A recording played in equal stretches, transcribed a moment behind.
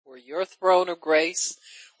your throne of grace,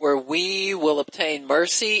 where we will obtain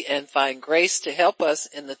mercy and find grace to help us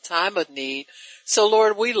in the time of need. So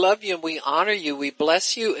Lord, we love you and we honor you. We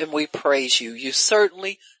bless you and we praise you. You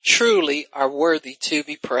certainly, truly are worthy to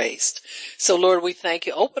be praised. So Lord, we thank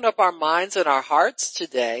you. Open up our minds and our hearts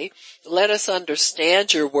today. Let us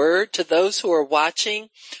understand your word. To those who are watching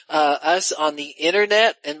us on the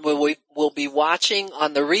internet and we will be watching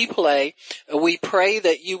on the replay, we pray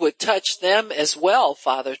that you would touch them as well,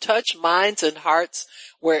 Father. Touch minds and hearts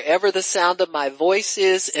wherever the sound of my voice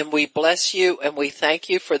is, and we bless you and we thank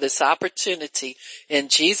you for this opportunity. In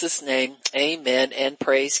Jesus' name, amen and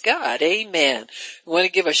praise God. Amen. I want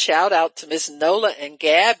to give a shout out to Miss Nola and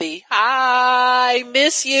Gabby. Hi,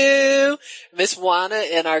 miss you. Miss Juana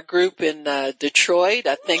and our group in Detroit.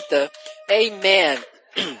 I think amen.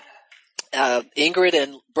 Ingrid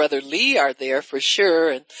and Brother Lee are there for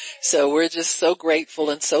sure. And so we're just so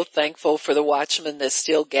grateful and so thankful for the watchmen that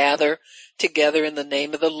still gather together in the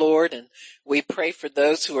name of the Lord. And we pray for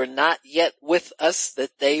those who are not yet with us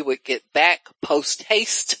that they would get back post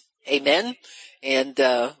haste. Amen. And,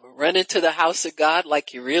 run into the house of God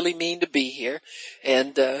like you really mean to be here.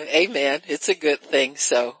 And, amen. It's a good thing.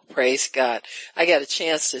 So praise God. I got a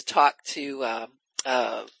chance to talk to,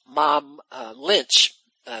 Mom, Lynch,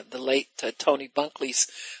 the late Tony Bunkley's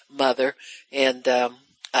mother. And,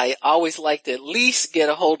 I always like to at least get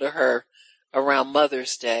a hold of her around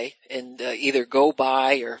Mother's Day and, either go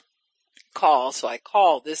by or call. So I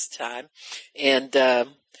called this time and,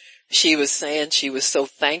 she was saying she was so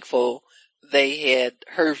thankful they had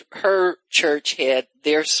her church had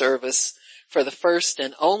their service for the first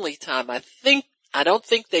and only time. I don't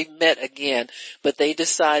think they've met again, but they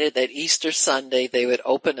decided that Easter Sunday they would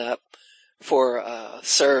open up for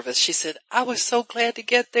service. She said, I was so glad to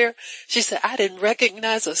get there. She said, I didn't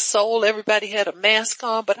recognize a soul. Everybody had a mask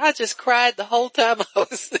on, but I just cried the whole time I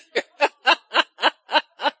was there.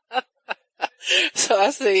 So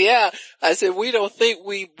I said, yeah. I said, we don't think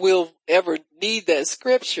we will ever need that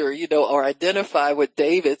scripture, or identify with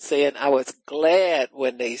David saying, I was glad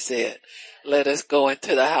when they said, let us go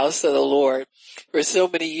into the house of the Lord. For so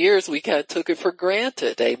many years, we kind of took it for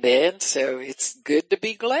granted. Amen. So it's good to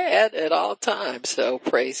be glad at all times. So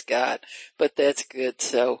praise God. But that's good.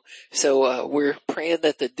 So we're praying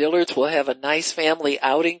that the Dillards will have a nice family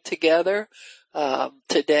outing together.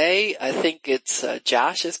 Today, I think it's,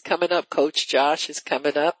 Josh is coming up. Coach Josh is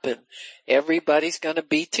coming up and everybody's going to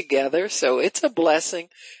be together. So it's a blessing.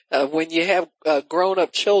 When you have, grown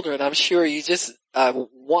up children, I'm sure you just,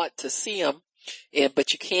 want to see them.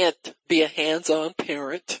 But you can't be a hands-on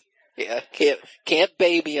parent. Yeah, can't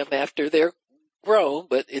baby them after they're grown,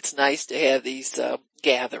 but it's nice to have these,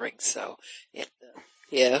 gatherings. So,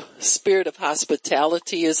 yeah, spirit of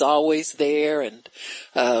hospitality is always there, and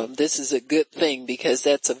this is a good thing because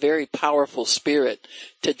that's a very powerful spirit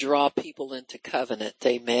to draw people into covenant.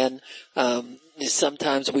 Amen.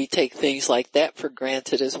 Sometimes we take things like that for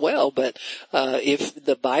granted as well, but if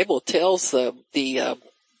the Bible tells the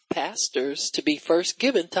pastors to be first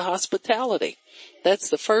given to hospitality, that's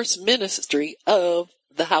the first ministry of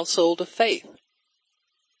the household of faith.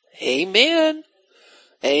 Amen.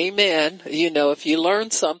 Amen. If you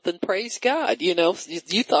learn something, praise God. You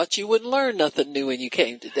thought you wouldn't learn nothing new when you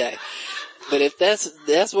came today. But if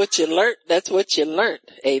that's what you learned, that's what you learned.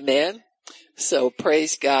 Amen. So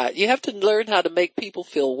praise God. You have to learn how to make people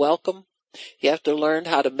feel welcome. You have to learn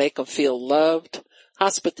how to make them feel loved.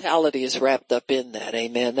 Hospitality is wrapped up in that.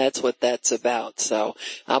 Amen. That's what that's about. So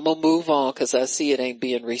I'm going to move on because I see it ain't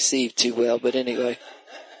being received too well. But anyway,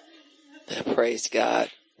 praise God.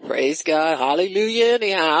 Praise God. Hallelujah.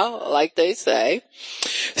 Anyhow, like they say.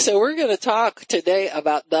 So we're going to talk today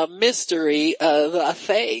about the mystery of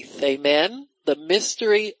faith. Amen. The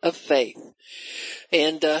mystery of faith.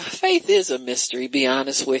 And, faith is a mystery, be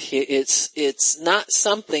honest with you. It's not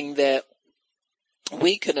something that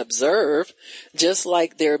we can observe, just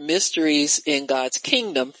like there are mysteries in God's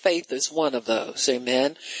kingdom. Faith is one of those.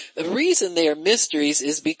 Amen. The reason they are mysteries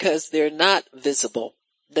is because they're not visible.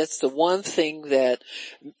 That's the one thing that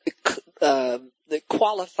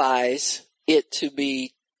qualifies it to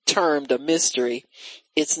be termed a mystery.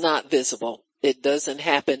 It's not visible. It doesn't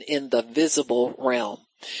happen in the visible realm.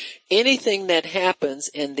 Anything that happens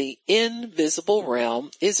in the invisible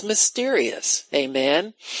realm is mysterious.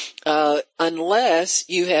 Amen. Unless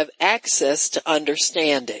you have access to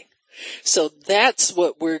understanding. So that's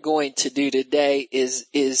what we're going to do today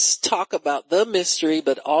is talk about the mystery,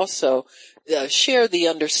 but also share the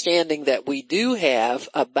understanding that we do have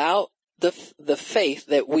about the faith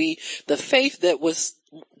that was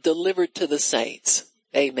delivered to the saints.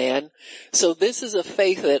 Amen. So this is a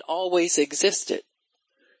faith that always existed.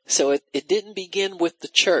 So it didn't begin with the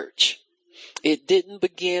church. It didn't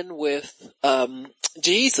begin with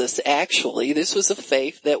Jesus, actually. This was a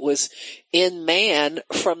faith that was in man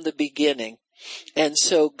from the beginning. And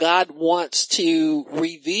so God wants to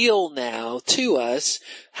reveal now to us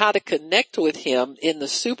how to connect with him in the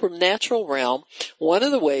supernatural realm. One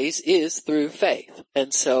of the ways is through faith.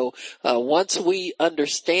 And so once we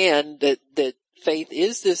understand that faith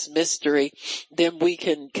is this mystery, then we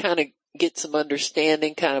can kind of get some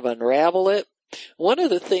understanding, kind of unravel it. One of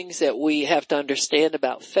the things that we have to understand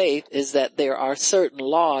about faith is that there are certain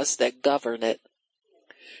laws that govern it.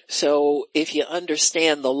 So if you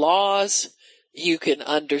understand the laws, you can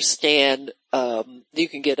understand, you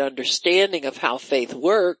can get understanding of how faith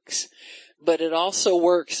works, but it also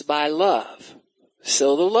works by love.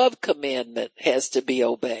 So the love commandment has to be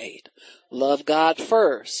obeyed. Love God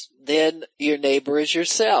first, then your neighbor is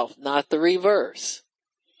yourself, not the reverse.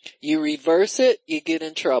 You reverse it, you get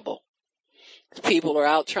in trouble. People are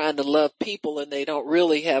out trying to love people and they don't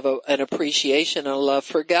really have an appreciation and a love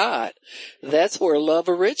for God. That's where love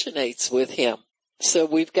originates with him. So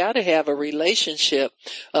we've got to have a relationship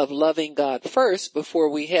of loving God first before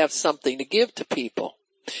we have something to give to people.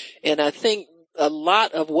 And I think a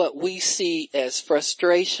lot of what we see as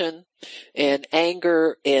frustration and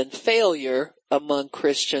anger and failure among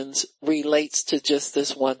Christians relates to just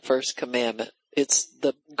this one first commandment. It's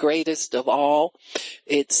the greatest of all.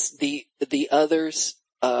 It's the others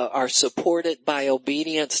are supported by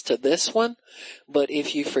obedience to this one. But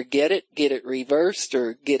if you forget it, get it reversed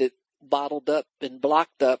or get it bottled up and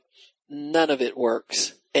blocked up, none of it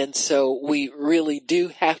works. And so we really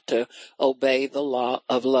do have to obey the law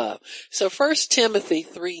of love. So 1 Timothy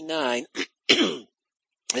 3:9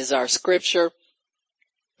 is our scripture.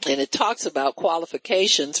 And it talks about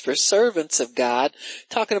qualifications for servants of God,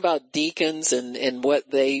 talking about deacons and what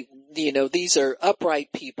they, these are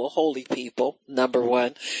upright people, holy people, number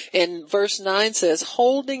one. And verse 9 says,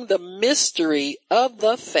 holding the mystery of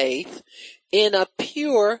the faith in a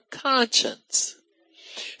pure conscience.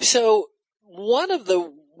 So one of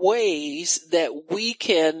the ways that we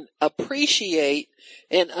can appreciate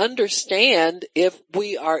and understand if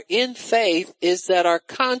we are in faith is that our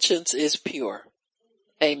conscience is pure.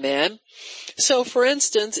 Amen. So for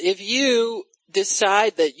instance, if you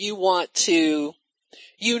decide that you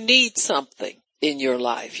need something in your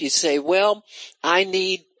life, you say, well, I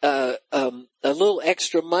need a little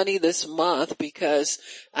extra money this month because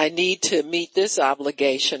I need to meet this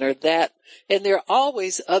obligation or that. And there are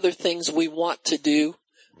always other things we want to do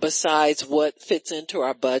besides what fits into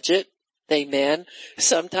our budget. Amen.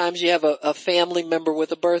 Sometimes you have a family member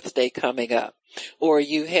with a birthday coming up, or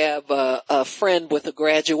you have a friend with a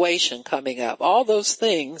graduation coming up. All those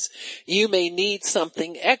things, you may need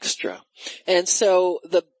something extra. And so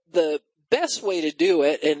the best way to do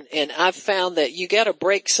it, and I've found that you got to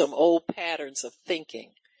break some old patterns of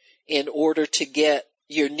thinking in order to get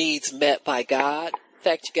your needs met by God. In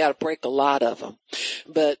fact, you got to break a lot of them.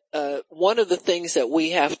 But one of the things that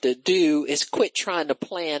we have to do is quit trying to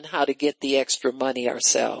plan how to get the extra money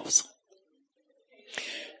ourselves.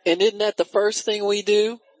 And isn't that the first thing we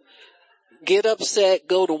do? Get upset,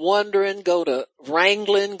 go to wondering, go to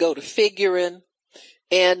wrangling, go to figuring.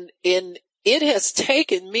 And it has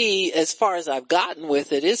taken me, as far as I've gotten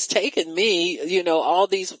with it, it's taken me, all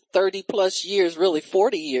these 30 plus years, really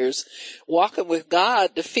 40 years, walking with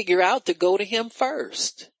God to figure out to go to him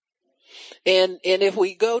first. And if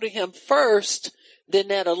we go to him first, then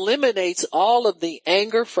that eliminates all of the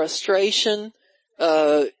anger, frustration,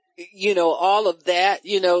 all of that.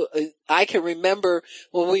 I can remember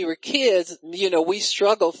when we were kids, we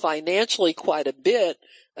struggled financially quite a bit,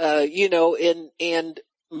 and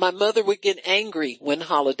my mother would get angry when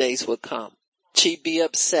holidays would come. She'd be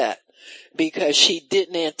upset because she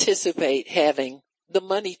didn't anticipate having the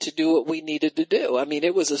money to do what we needed to do. I mean,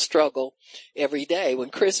 it was a struggle every day.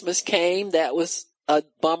 When Christmas came, that was a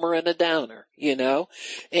bummer and a downer,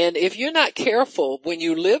 and if you're not careful when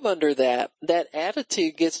you live under that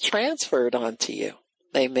attitude gets transferred onto you.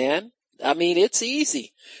 Amen. I mean, it's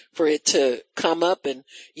easy for it to come up and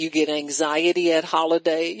you get anxiety at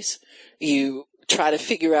holidays. You try to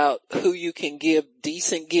figure out who you can give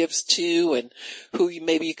decent gifts to and who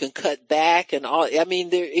maybe you can cut back and all. I mean,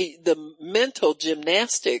 the mental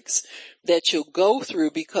gymnastics that you'll go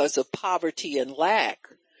through because of poverty and lack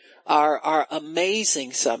are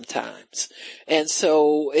amazing sometimes. And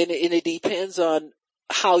so, and it depends on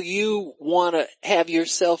how you want to have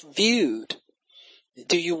yourself viewed.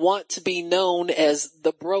 Do you want to be known as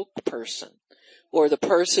the broke person or the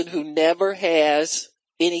person who never has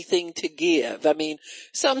anything to give? I mean,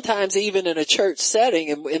 sometimes even in a church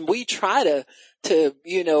setting, and we try to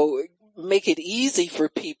make it easy for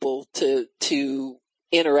people to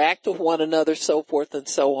interact with one another, so forth and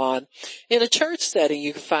so on. In a church setting,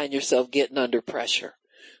 you can find yourself getting under pressure.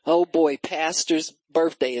 Oh boy, pastor's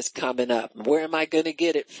birthday is coming up. Where am I going to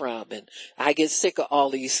get it from? And I get sick of all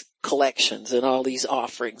these collections and all these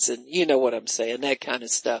offerings, and you know what I'm saying, that kind of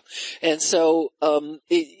stuff. And so,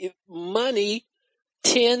 money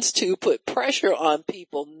tends to put pressure on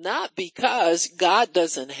people, not because God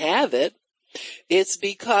doesn't have it. It's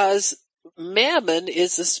because Mammon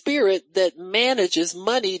is the spirit that manages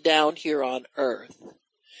money down here on earth.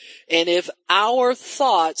 And if our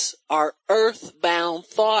thoughts are earthbound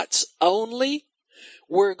thoughts only,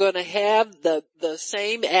 we're going to have the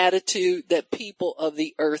same attitude that people of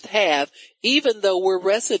the earth have, even though we're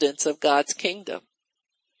residents of God's kingdom.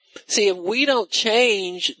 See, if we don't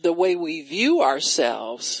change the way we view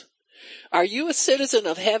ourselves, are you a citizen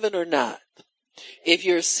of heaven or not? If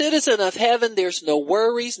you're a citizen of heaven, there's no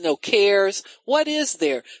worries, no cares. What is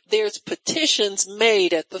there? There's petitions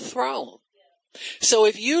made at the throne. So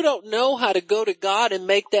if you don't know how to go to God and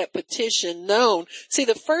make that petition known, see,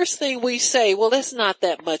 the first thing we say, well, that's not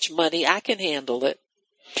that much money. I can handle it.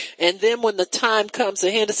 And then when the time comes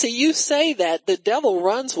to handle it, see, you say that, the devil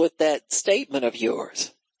runs with that statement of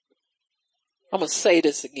yours. I'm going to say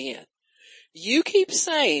this again. You keep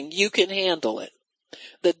saying you can handle it.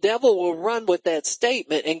 The devil will run with that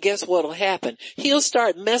statement, and guess what will happen? He'll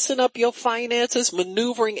start messing up your finances,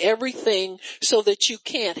 maneuvering everything so that you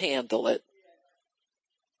can't handle it.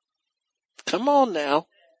 Come on now.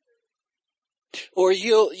 Or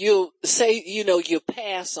you'll say, you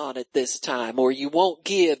pass on it this time, or you won't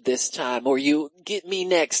give this time, or you get me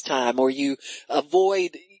next time, or you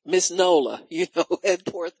avoid Miss Nola, and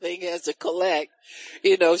poor thing has to collect.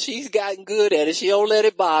 She's gotten good at it. She don't let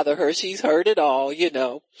it bother her. She's heard it all,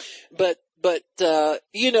 But,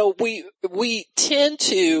 we tend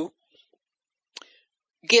to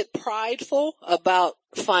get prideful about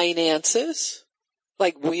finances.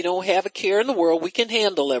 Like, we don't have a care in the world. We can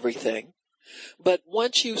handle everything. But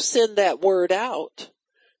once you send that word out,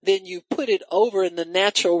 then you put it over in the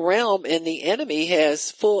natural realm, and the enemy has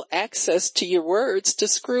full access to your words to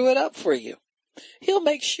screw it up for you. He'll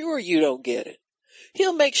make sure you don't get it.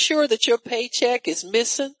 He'll make sure that your paycheck is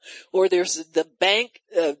missing, or there's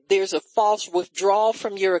a false withdrawal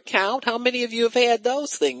from your account. How many of you have had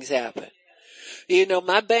those things happen?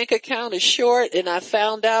 My bank account is short, and I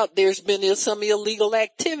found out there's been some illegal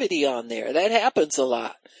activity on there. That happens a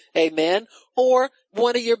lot. Amen. Or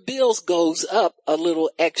one of your bills goes up a little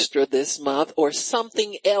extra this month, or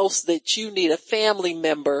something else that you need. A family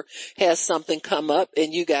member has something come up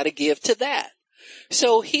and you got to give to that.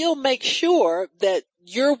 So he'll make sure that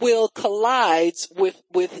your will collides with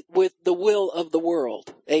the will of the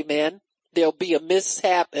world. Amen. There'll be a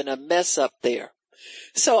mishap and a mess up there.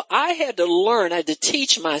 So I had to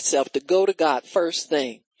teach myself to go to God first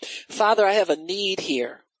thing. Father, I have a need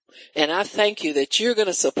here. And I thank you that you're going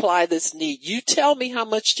to supply this need. You tell me how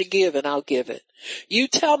much to give and I'll give it. You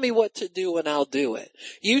tell me what to do and I'll do it.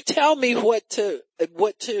 You tell me what to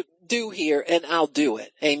do here and I'll do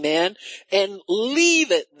it. Amen. And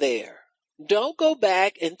leave it there. Don't go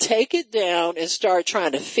back and take it down and start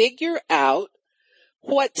trying to figure out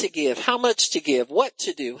what to give, how much to give, what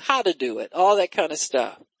to do, how to do it, all that kind of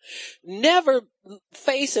stuff. Never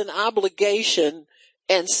face an obligation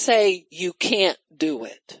and say you can't do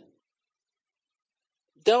it.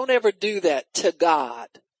 Don't ever do that to God,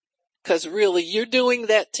 because really you're doing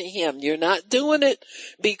that to him. You're not doing it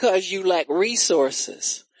because you lack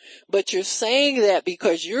resources, but you're saying that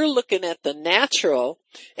because you're looking at the natural,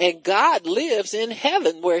 and God lives in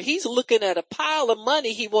heaven where he's looking at a pile of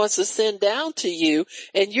money he wants to send down to you,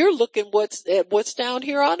 and you're looking at what's down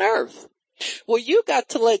here on earth. Well, you got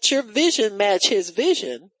to let your vision match his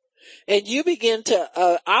vision, and you begin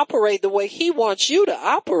to operate the way he wants you to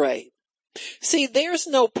operate. See, there's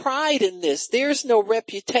no pride in this. There's no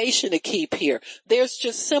reputation to keep here. There's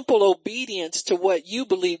just simple obedience to what you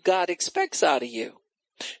believe God expects out of you.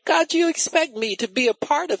 God, you expect me to be a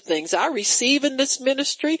part of things I receive in this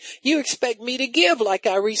ministry. You expect me to give like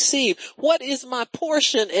I receive. What is my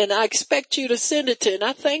portion? And I expect you to send it to, and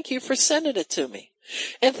I thank you for sending it to me.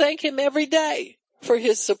 And thank him every day for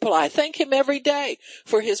his supply. Thank him every day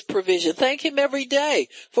for his provision. Thank him every day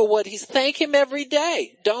for thank him every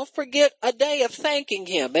day. Don't forget a day of thanking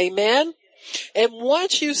him. Amen. And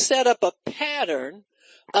once you set up a pattern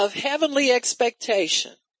of heavenly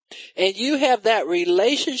expectation, and you have that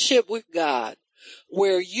relationship with God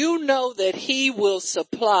where you know that he will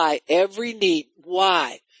supply every need.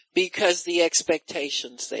 Why? Because the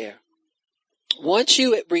expectation's there. Once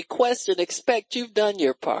you request and expect, you've done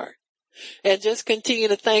your part. and just continue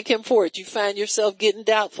to thank him for it. You find yourself getting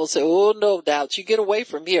doubtful. Say, oh, no doubts. You get away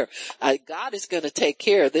from here. God is going to take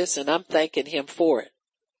care of this, and I'm thanking him for it.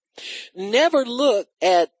 Never look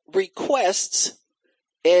at requests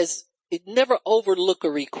never overlook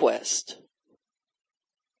a request.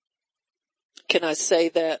 Can I say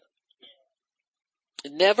that?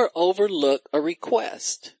 Never overlook a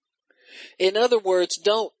request. In other words,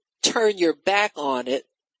 don't turn your back on it.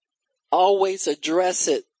 Always address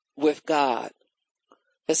it with God.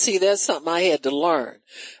 And see, that's something I had to learn.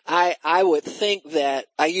 I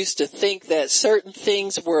used to think that certain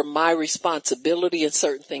things were my responsibility and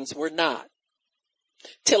certain things were not.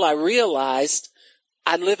 Till I realized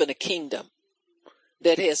I live in a kingdom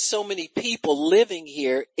that has so many people living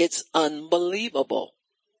here, it's unbelievable.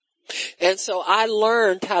 And so I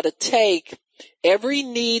learned how to take every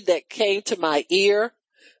need that came to my ear.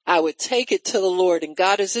 I would take it to the Lord, and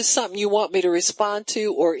God, is this something you want me to respond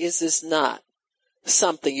to, or is this not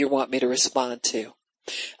something you want me to respond to?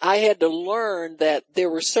 I had to learn that there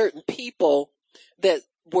were certain people that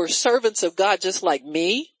were servants of God just like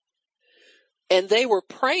me, and they were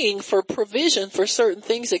praying for provision for certain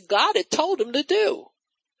things that God had told them to do.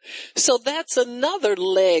 So that's another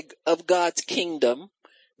leg of God's kingdom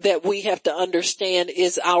that we have to understand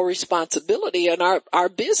is our responsibility and our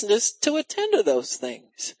business to attend to those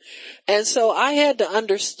things. And so I had to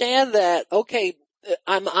understand that, okay,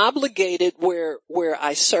 I'm obligated where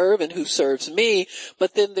I serve and who serves me,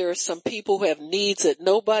 but then there are some people who have needs that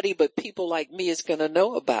nobody but people like me is going to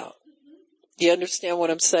know about. You understand what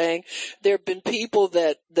I'm saying? There have been people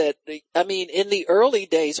that in the early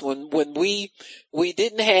days when we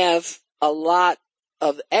didn't have a lot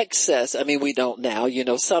of excess. We don't now,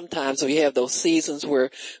 sometimes we have those seasons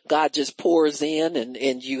where God just pours in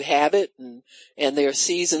and you have it. And there are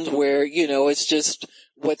seasons where, it's just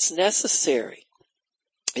what's necessary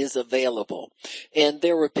is available. And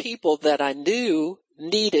there were people that I knew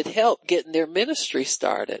needed help getting their ministry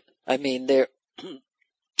started.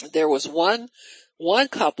 There was one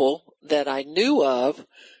couple that I knew of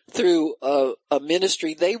through a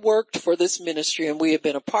ministry. They worked for this ministry, and we had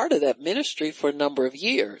been a part of that ministry for a number of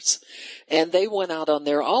years. And they went out on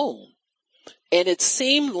their own. And it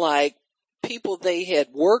seemed like people they had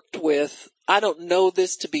worked with, I don't know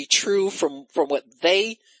this to be true from what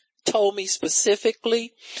they told me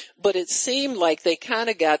specifically, but it seemed like they kind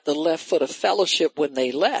of got the left foot of fellowship when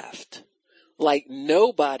they left. Like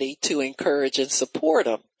nobody to encourage and support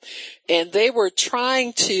them. And they were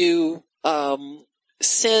trying to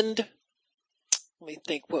send, let me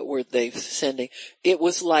think, what were they sending? It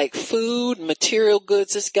was like food, material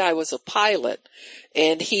goods. This guy was a pilot,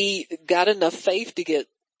 and he got enough faith to get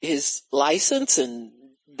his license, and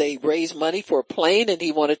they raised money for a plane, and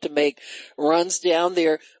he wanted to make runs down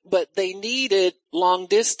there, but they needed long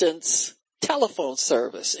distance telephone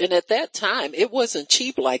service. And at that time, it wasn't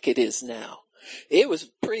cheap like it is now. It was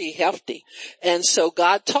pretty hefty. And so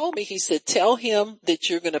God told me, he said, tell him that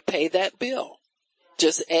you're going to pay that bill.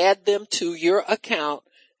 Just add them to your account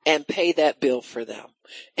and pay that bill for them.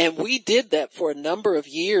 And we did that for a number of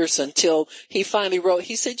years until he finally wrote,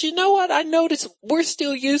 he said, you know what? I noticed we're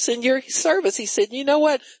still using your service. He said, you know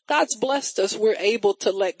what? God's blessed us. We're able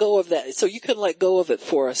to let go of that. So you can let go of it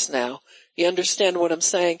for us now. You understand what I'm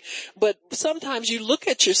saying? But sometimes you look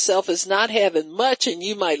at yourself as not having much, and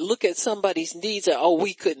you might look at somebody's needs and, oh,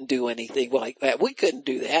 we couldn't do anything like that. We couldn't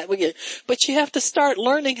do that. But you have to start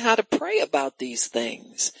learning how to pray about these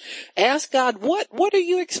things. Ask God, what are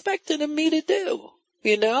you expecting of me to do?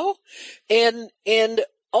 And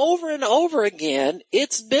over and over again,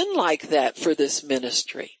 it's been like that for this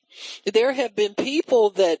ministry. There have been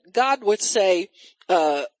people that God would say,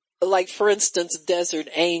 like for instance, Desert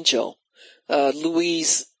Angel,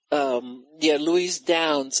 Louise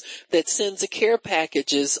Downs, that sends the care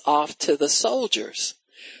packages off to the soldiers.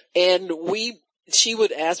 And she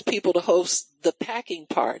would ask people to host the packing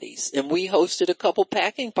parties, and we hosted a couple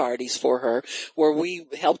packing parties for her where we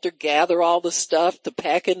helped her gather all the stuff to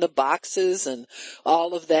pack in the boxes and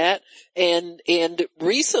all of that. And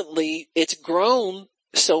recently it's grown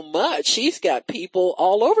so much. She's got people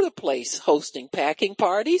all over the place hosting packing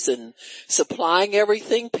parties and supplying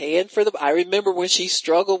everything, paying for them. I remember when she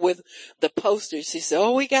struggled with the posters, she said,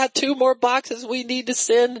 oh, we got 2 more boxes we need to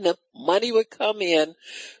send, and the money would come in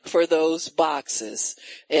for those boxes,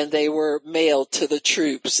 and they were mailed to the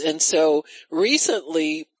troops. And so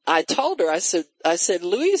recently I told her, I said, I said,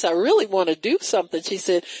 Louise, I really want to do something. She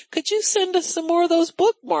said, could you send us some more of those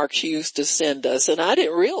bookmarks you used to send us? And I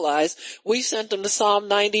didn't realize we sent them to Psalm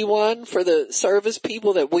 91 for the service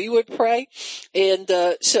people that we would pray. And,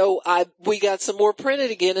 so we got some more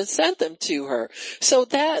printed again and sent them to her. So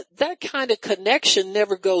that kind of connection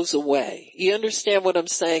never goes away. You understand what I'm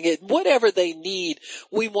saying? Whatever they need,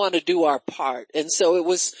 we want to do our part. And so it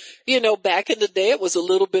was, back in the day, it was a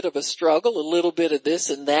little bit of a struggle, a little bit of this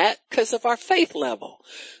and that because of our faith level.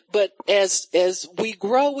 But as we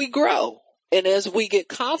grow, we grow. And as we get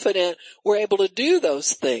confident, we're able to do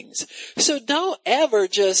those things. So don't ever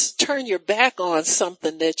just turn your back on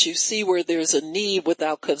something that you see where there's a need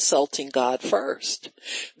without consulting God first.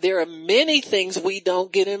 There are many things we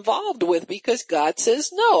don't get involved with because God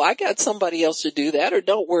says, no, I got somebody else to do that, or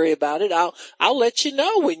don't worry about it. I'll let you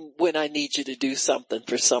know when I need you to do something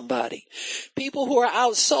for somebody. People who are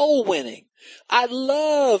out soul winning. I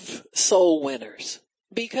love soul winners.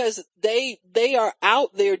 Because they are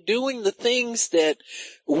out there doing the things that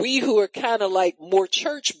we who are kind of like more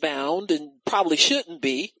church bound and probably shouldn't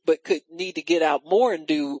be, but could need to get out more and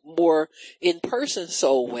do more in-person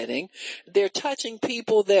soul winning. They're touching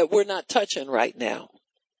people that we're not touching right now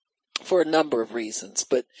for a number of reasons.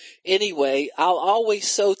 But anyway, I'll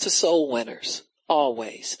always sow to soul winners.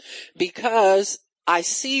 Always. Because I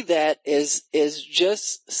see that as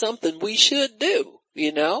just something we should do.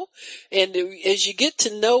 And as you get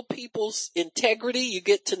to know people's integrity, you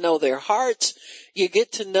get to know their hearts, you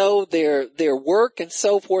get to know their work and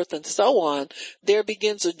so forth and so on, there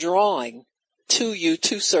begins a drawing to you,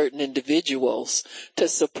 to certain individuals to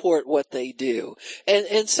support what they do.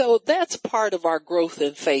 And so that's part of our growth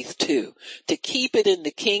in faith too, to keep it in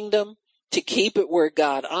the kingdom, to keep it where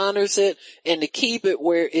God honors it, and to keep it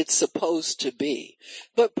where it's supposed to be.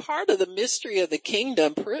 But part of the mystery of the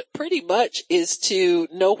kingdom pretty much is to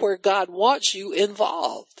know where God wants you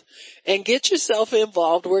involved. And get yourself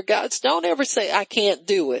involved where don't ever say, I can't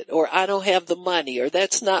do it, or I don't have the money, or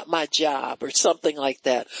that's not my job, or something like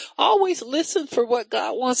that. Always listen for what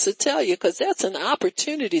God wants to tell you, because that's an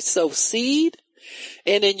opportunity to sow seed.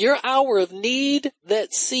 And in your hour of need,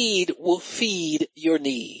 that seed will feed your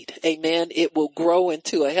need. Amen. It will grow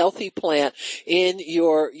into a healthy plant in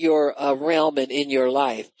your realm and in your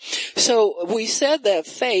life. So we said that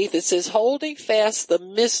faith, it says holding fast the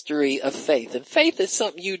mystery of faith. And faith is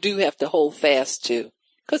something you do have to hold fast to,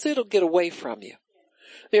 because it'll get away from you.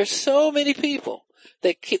 There's so many people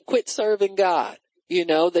that quit serving God.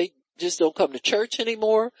 They just don't come to church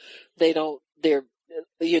anymore. They're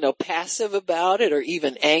passive about it, or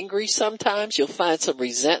even angry sometimes. You'll find some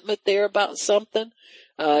resentment there about something,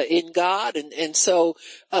 in God. And so,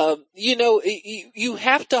 you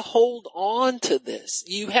have to hold on to this.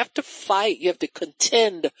 You have to fight. You have to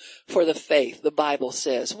contend for the faith, the Bible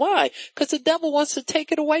says. Why? Because the devil wants to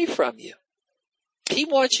take it away from you. He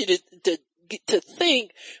wants you to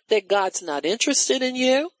think that God's not interested in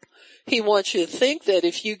you. He wants you to think that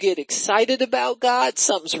if you get excited about God,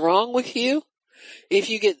 something's wrong with you. If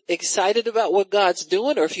you get excited about what God's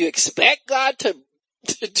doing, or if you expect God to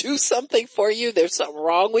do something for you, there's something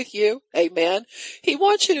wrong with you. Amen. He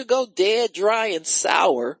wants you to go dead, dry, and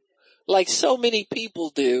sour like so many people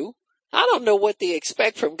do. I don't know what they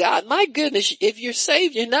expect from God. My goodness, if you're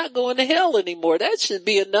saved, you're not going to hell anymore. That should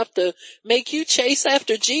be enough to make you chase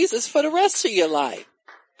after Jesus for the rest of your life.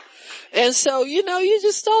 And so, you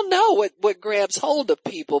just don't know what grabs hold of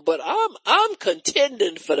people, but I'm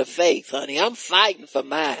contending for the faith, honey. I'm fighting for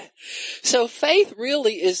mine. So faith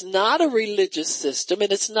really is not a religious system,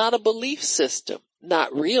 and it's not a belief system.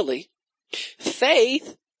 Not really.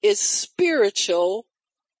 Faith is spiritual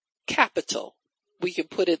capital. We can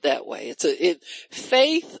put it that way.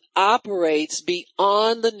 Faith operates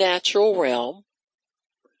beyond the natural realm,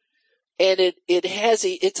 and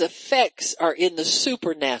its effects are in the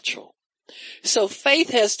supernatural. So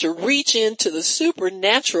faith has to reach into the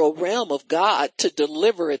supernatural realm of God to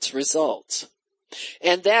deliver its results.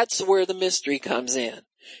 And that's where the mystery comes in.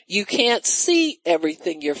 You can't see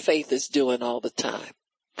everything your faith is doing all the time.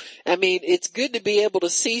 I mean, it's good to be able to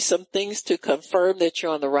see some things to confirm that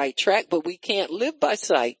you're on the right track, but we can't live by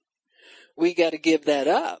sight. We got to give that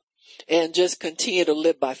up and just continue to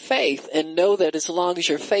live by faith, and know that as long as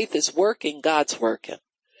your faith is working, God's working.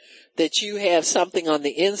 That you have something on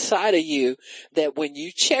the inside of you that when you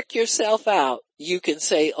check yourself out, you can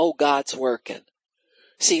say, oh, God's working.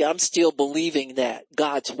 See, I'm still believing that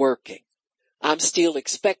God's working. I'm still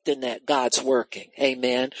expecting that God's working.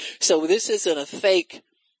 Amen. So this isn't a fake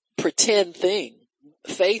pretend thing.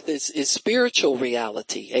 Faith is spiritual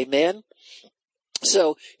reality. Amen.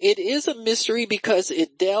 So it is a mystery because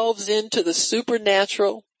it delves into the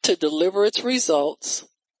supernatural to deliver its results.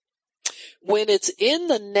 When it's in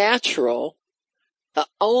the natural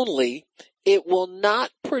only, it will not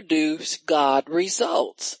produce God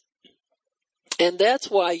results. And that's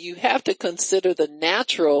why you have to consider the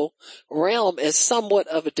natural realm as somewhat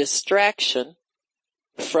of a distraction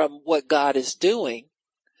from what God is doing.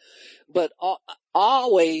 But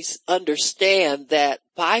always understand that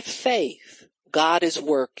by faith, God is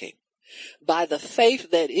working. By the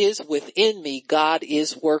faith that is within me, God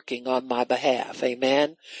is working on my behalf.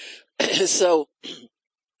 Amen. So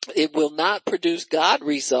it will not produce God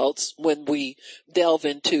results when we delve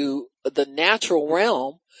into the natural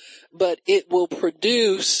realm, but it will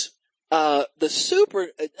produce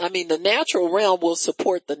the natural realm will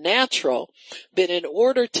support the natural, but in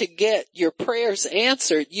order to get your prayers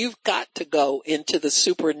answered, you've got to go into the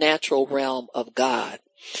supernatural realm of God.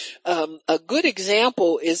 A good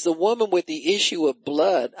example is the woman with the issue of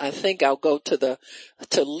blood. I think I'll go to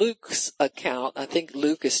Luke's account. I think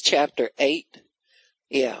Luke is chapter 8.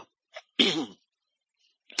 Yeah.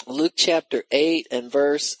 Luke chapter 8 and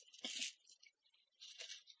verse.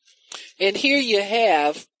 And here you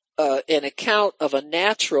have an account of a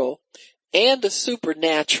natural and a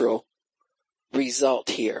supernatural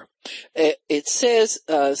result here. It says,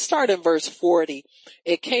 start in verse 40.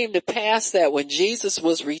 It came to pass that when Jesus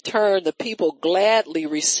was returned, the people gladly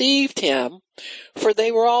received him, for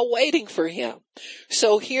they were all waiting for him.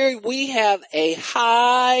 So here we have a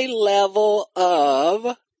high level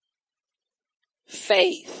of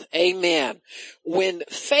faith. Amen. When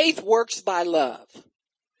faith works by love,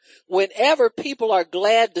 whenever people are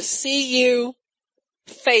glad to see you,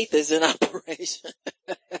 faith is in operation.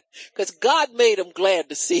 Because God made them glad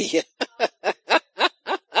to see you.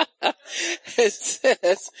 It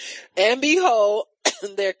says, and behold,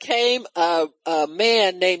 there came a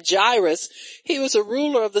man named Jairus. He was a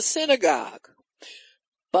ruler of the synagogue.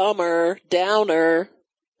 Bummer, downer.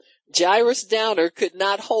 Jairus Downer could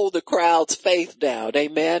not hold the crowd's faith down.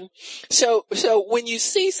 Amen. So when you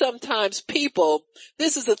see sometimes people,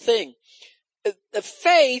 this is the thing. The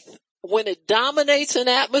faith, when it dominates an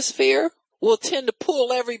atmosphere, will tend to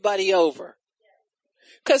pull everybody over.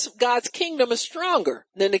 Because God's kingdom is stronger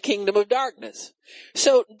than the kingdom of darkness.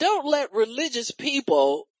 So don't let religious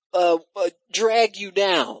people drag you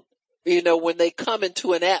down, when they come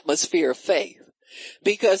into an atmosphere of faith.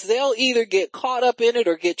 Because they'll either get caught up in it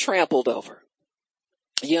or get trampled over.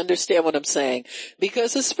 You understand what I'm saying?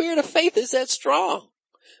 Because the spirit of faith is that strong.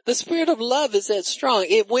 The spirit of love is that strong.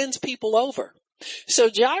 It wins people over. So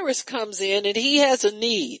Jairus comes in and he has a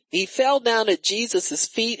need. He fell down at Jesus'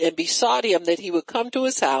 feet and besought him that he would come to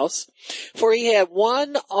his house, for he had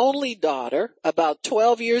one only daughter, about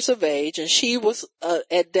 12 years of age, and she was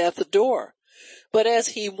at death's door. But as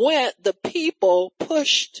he went, the people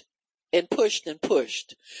pushed and pushed and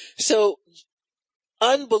pushed. So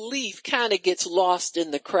unbelief kind of gets lost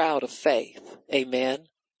in the crowd of faith. Amen.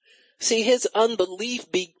 See, his unbelief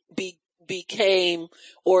became,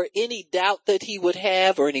 or any doubt that he would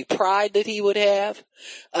have, or any pride that he would have,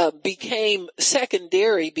 became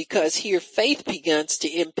secondary, because here faith begins to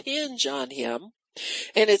impinge on him.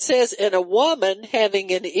 And it says, and a woman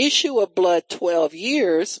having an issue of blood 12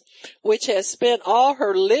 years, which has spent all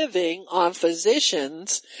her living on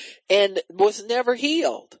physicians and was never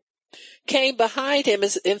healed, came behind him.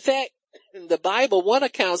 In fact, in the Bible, one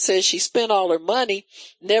account says she spent all her money,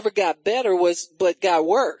 never got better, but got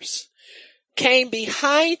worse. Came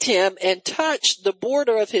behind him and touched the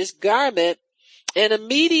border of his garment, and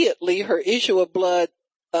immediately her issue of blood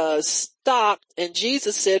stopped, and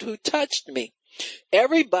Jesus said, who touched me?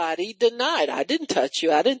 Everybody denied. I didn't touch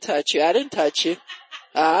you. I didn't touch you. I didn't touch you.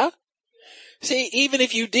 See, even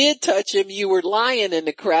if you did touch him, you were lying in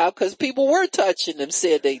the crowd, because people were touching him,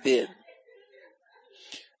 said they did.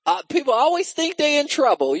 People always think they're in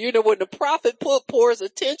trouble. When the prophet pours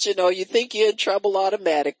attention on you, think you're in trouble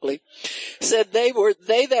automatically. Said they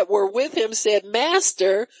that were with him said,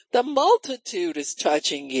 Master, the multitude is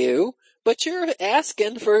touching you, but you're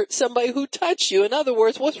asking for somebody who touched you. In other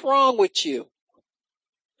words, what's wrong with you?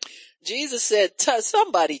 Jesus said,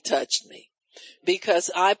 somebody touched me, because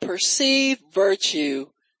I perceive virtue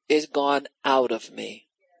is gone out of me.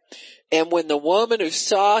 And when the woman who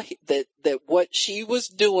saw that what she was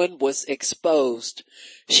doing was exposed,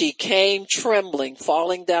 she came trembling,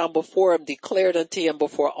 falling down before him, declared unto him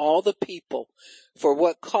before all the people for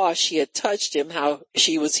what cause she had touched him, how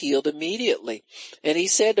she was healed immediately. And he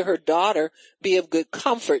said to her, daughter, be of good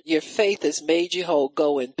comfort. Your faith has made you whole.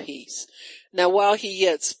 Go in peace. Now, while he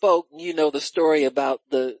yet spoke, the story about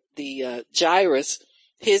the Jairus,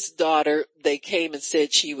 his daughter, they came and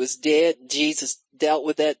said she was dead. Jesus dealt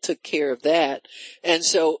with that, took care of that. And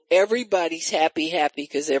so everybody's happy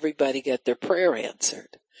because everybody got their prayer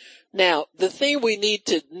answered. Now, the thing we need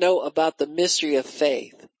to know about the mystery of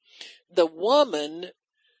faith, the woman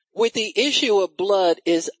with the issue of blood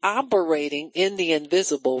is operating in the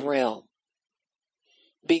invisible realm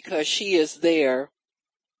because she is there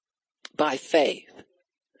by faith.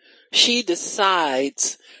 She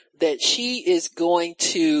decides that she is going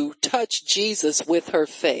to touch Jesus with her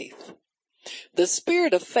faith. The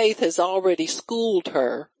spirit of faith has already schooled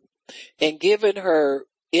her and given her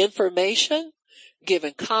information,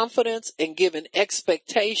 given confidence, and given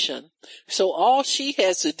expectation. So all she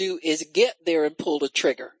has to do is get there and pull the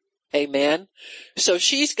trigger. Amen. So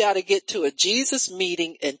she's got to get to a Jesus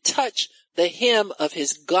meeting and touch the hem of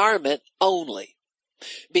his garment only,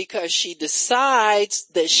 because she decides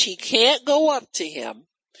that she can't go up to him,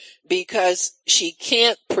 because she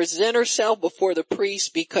can't present herself before the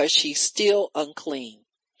priest because she's still unclean.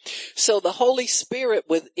 So the Holy Spirit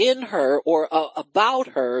within her or about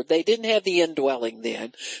her, they didn't have the indwelling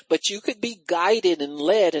then, but you could be guided and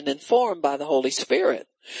led and informed by the Holy Spirit.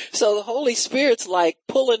 So the Holy Spirit's like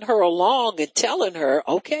pulling her along and telling her,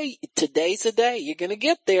 okay, today's the day. You're going to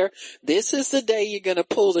get there. This is the day you're going to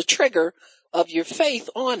pull the trigger of your faith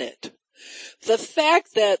on it. The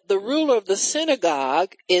fact that the ruler of the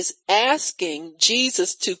synagogue is asking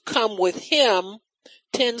Jesus to come with him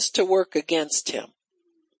tends to work against him.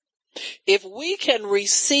 If we can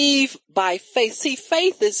receive by faith, see,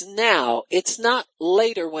 faith is now. It's not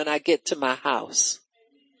later when I get to my house.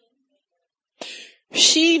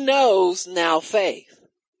 She knows now faith.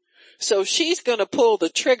 So she's going to pull the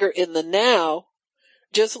trigger in the now,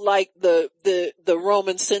 just like the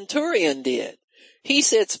Roman centurion did. He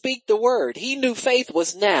said, speak the word. He knew faith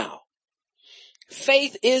was now.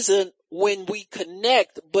 Faith isn't when we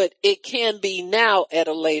connect, but it can be now at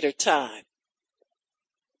a later time.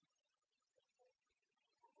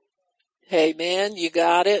 Hey man, you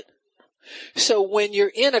got it? So when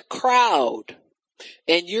you're in a crowd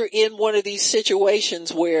and you're in one of these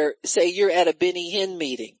situations where, say you're at a Benny Hinn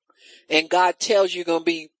meeting and God tells you you're going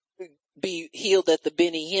to be healed at the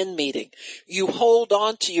Benny Hinn meeting, you hold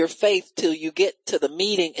on to your faith till you get to the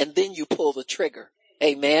meeting and then you pull the trigger.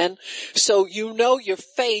 Amen. So you know your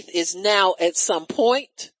faith is now at some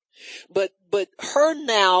point, but her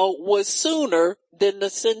now was sooner than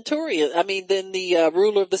the centurion, than the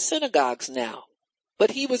ruler of the synagogue's now.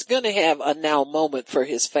 But he was going to have a now moment for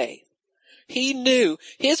his faith. He knew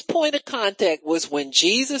his point of contact was when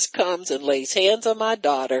Jesus comes and lays hands on my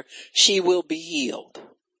daughter, she will be healed.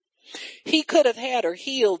 He could have had her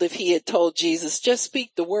healed if he had told Jesus, just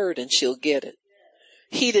speak the word and she'll get it.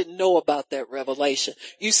 He didn't know about that revelation.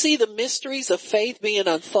 You see the mysteries of faith being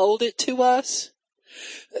unfolded to us?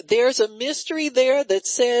 There's a mystery there that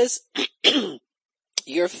says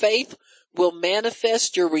your faith will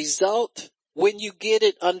manifest your result when you get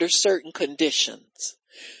it under certain conditions.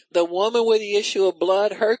 The woman with the issue of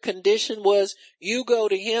blood, her condition was you go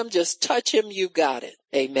to him, just touch him, you got it.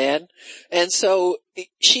 Amen. And so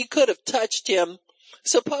she could have touched him.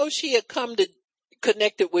 Suppose she had come to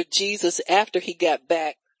connected with Jesus after he got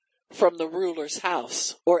back from the ruler's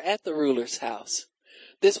house or at the ruler's house.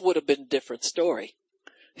 This would have been a different story.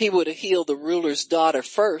 He would have healed the ruler's daughter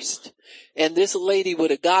first, and this lady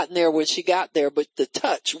would have gotten there when she got there, but the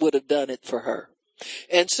touch would have done it for her.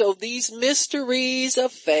 And so these mysteries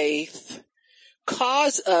of faith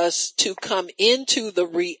cause us to come into the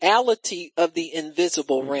reality of the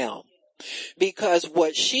invisible realm, because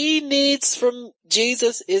what she needs from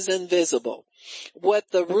Jesus is invisible.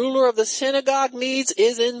 What the ruler of the synagogue needs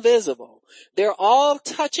is invisible. They're all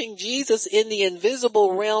touching Jesus in the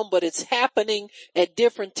invisible realm, but it's happening at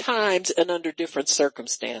different times and under different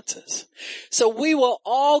circumstances. So we will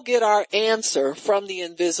all get our answer from the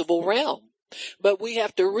invisible realm. But we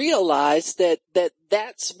have to realize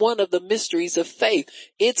that's one of the mysteries of faith.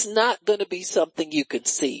 It's not going to be something you can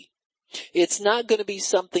see. It's not going to be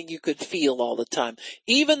something you could feel all the time.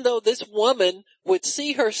 Even though this woman would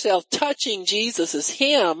see herself touching Jesus'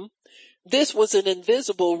 hem, this was an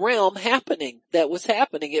invisible realm that was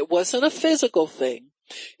happening. It wasn't a physical thing.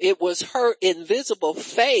 It was her invisible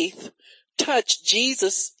faith touched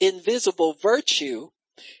Jesus' invisible virtue,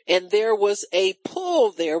 and there was a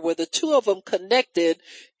pull there where the two of them connected,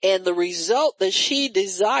 and the result that she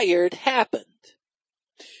desired happened.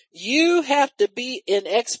 You have to be in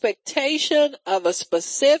expectation of a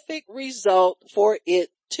specific result for it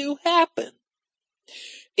to happen.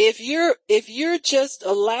 If you're just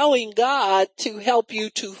allowing God to help you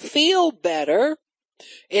to feel better,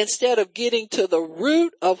 Instead of getting to the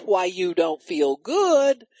root of why you don't feel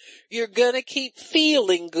good, you're going to keep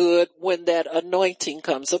feeling good when that anointing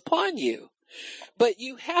comes upon you. But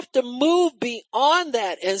you have to move beyond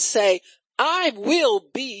that and say, I will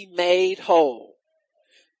be made whole.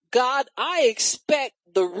 God, I expect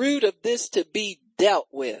the root of this to be dealt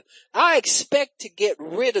with. I expect to get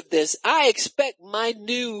rid of this. I expect my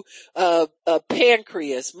new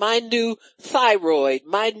pancreas, my new thyroid,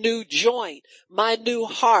 my new joint, my new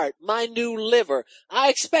heart, my new liver. I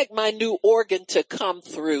expect my new organ to come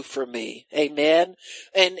through for me. Amen.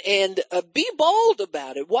 And be bold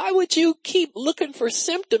about it. Why would you keep looking for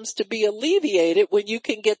symptoms to be alleviated when you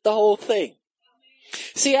can get the whole thing?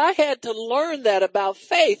 See, I had to learn that about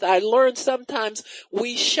faith. I learned sometimes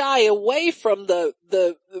we shy away from the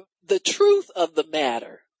truth of the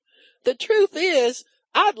matter. The truth is,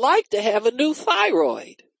 I'd like to have a new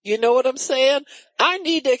thyroid. You know what I'm saying? I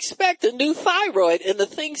need to expect a new thyroid, and the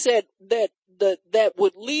things that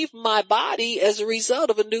would leave my body as a result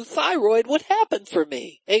of a new thyroid would happen for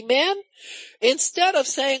me. Amen? Instead of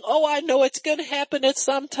saying, oh, I know it's going to happen at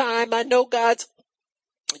some time. I know God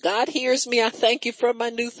hears me. I thank you for my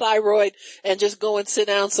new thyroid, and just go and sit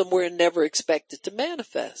down somewhere and never expect it to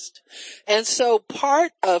manifest. And so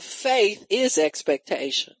part of faith is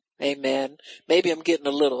expectation. Amen. Maybe I'm getting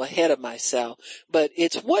a little ahead of myself, but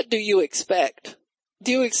it's what do you expect?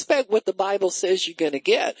 Do you expect what the Bible says you're going to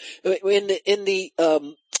get? In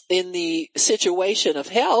the situation of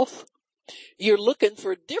health, you're looking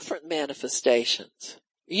for different manifestations.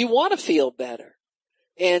 You want to feel better.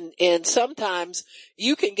 And sometimes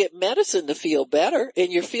you can get medicine to feel better,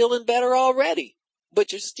 and you're feeling better already,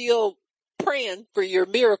 but you're still praying for your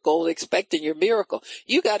miracle, expecting your miracle.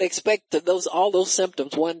 You got to expect that all those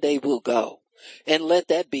symptoms one day will go, and let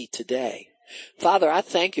that be today. Father, I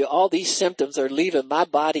thank you. All these symptoms are leaving my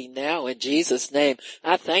body now in Jesus' name.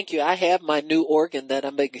 I thank you. I have my new organ that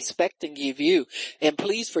I'm expecting of you. And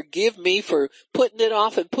please forgive me for putting it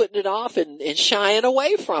off and shying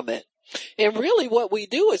away from it. And really what we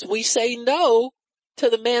do is we say no to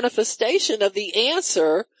the manifestation of the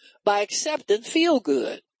answer by accepting feel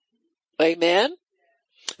good. Amen.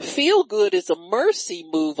 Feel good is a mercy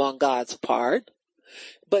move on God's part,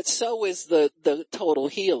 but so is the total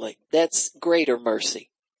healing. That's greater mercy.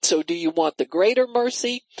 So do you want the greater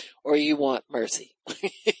mercy, or you want mercy?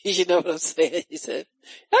 You know what I'm saying? He said,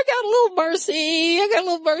 I got a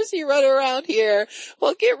little mercy running around here.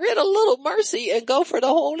 Well, get rid of little mercy and go for the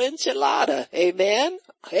whole enchilada. Amen.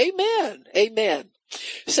 Amen. Amen.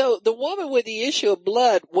 So the woman with the issue of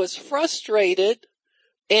blood was frustrated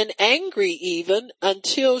and angry even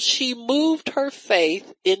until she moved her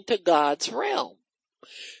faith into God's realm.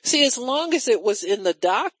 See, as long as it was in the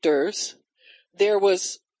doctors, there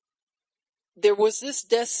was this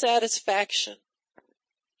dissatisfaction,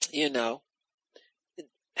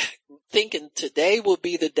 thinking today will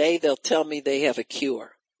be the day they'll tell me they have a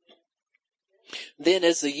cure. Then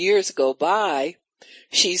as the years go by,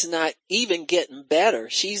 she's not even getting better.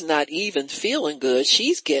 She's not even feeling good.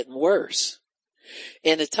 She's getting worse.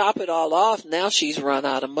 And to top it all off, now she's run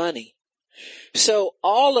out of money. So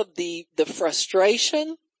all of the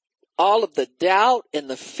frustration, all of the doubt and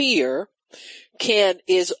the fear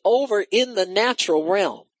is over in the natural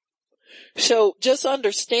realm. So just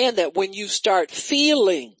understand that when you start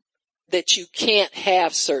feeling that you can't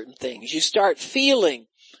have certain things, you start feeling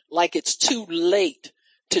like it's too late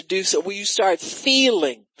to do so, when you start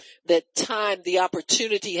feeling that the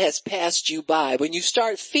opportunity has passed you by, when you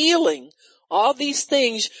start feeling all these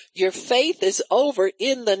things, your faith is over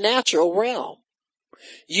in the natural realm.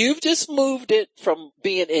 You've just moved it from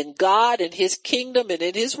being in God and His kingdom and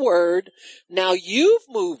in His word. Now you've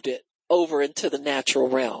moved it over into the natural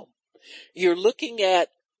realm. You're looking at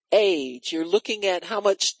age. You're looking at how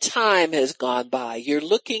much time has gone by. You're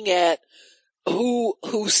looking at who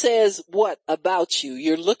says what about you.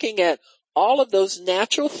 You're looking at all of those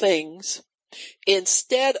natural things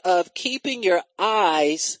instead of keeping your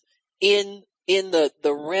eyes in the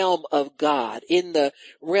realm of God, in the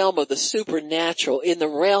realm of the supernatural, in the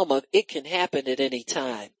realm of it can happen at any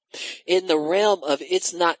time, in the realm of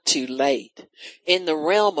it's not too late, in the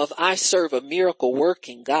realm of I serve a miracle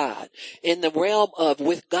working God, in the realm of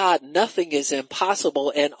with God nothing is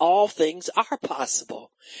impossible and all things are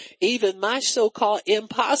possible. Even my so-called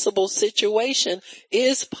impossible situation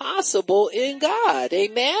is possible in God.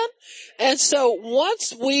 Amen. And so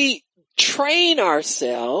once we train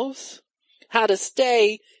ourselves how to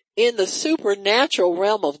stay in the supernatural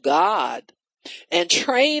realm of God and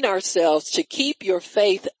train ourselves to keep your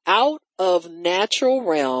faith out of natural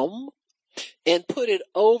realm and put it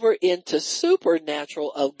over into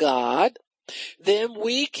supernatural of God, then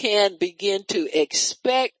we can begin to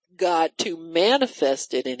expect God to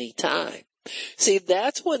manifest at any time. See,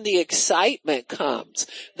 that's when the excitement comes,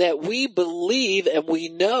 that we believe and we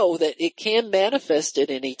know that it can manifest at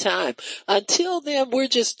any time. Until then, we're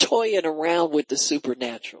just toying around with the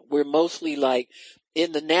supernatural. We're mostly like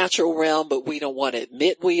in the natural realm, but we don't want to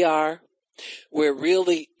admit we are. We're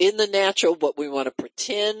really in the natural, but we want to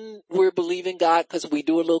pretend we're believing God because we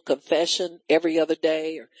do a little confession every other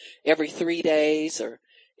day or every 3 days or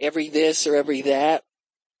every this or every that.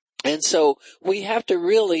 And so we have to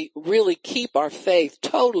really, really keep our faith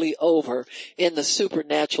totally over in the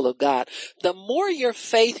supernatural of God. The more your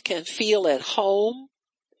faith can feel at home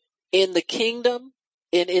in the kingdom,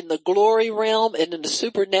 in the glory realm and in the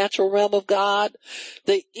supernatural realm of God,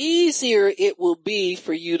 the easier it will be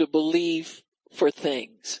for you to believe for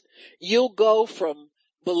things. You'll go from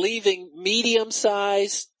believing medium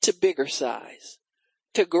size to bigger size,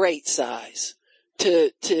 to great size,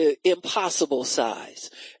 to impossible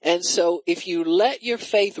size. And so if you let your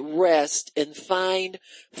faith rest and find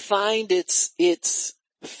its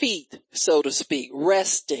feet, so to speak,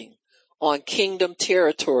 resting on kingdom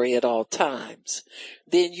territory at all times,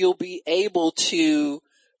 then you'll be able to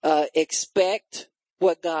expect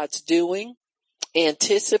what God's doing,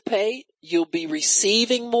 anticipate, you'll be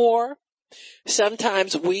receiving more.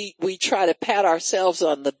 Sometimes we try to pat ourselves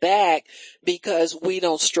on the back because we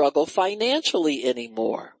don't struggle financially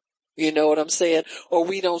anymore. You know what I'm saying? Or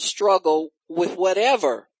we don't struggle with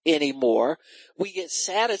whatever anymore. We get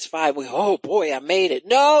satisfied with, oh boy, I made it.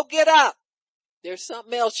 No, get up. There's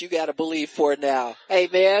something else you got to believe for now.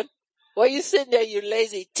 Amen. Why you sitting there, you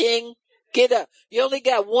lazy ting? Get up. You only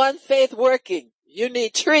got one faith working. You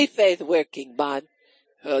need 3 faith working, man.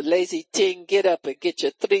 Lazy ting, get up and get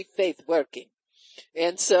your 3 faith working.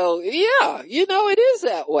 And so, yeah, it is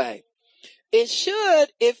that way. It should,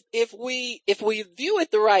 if we view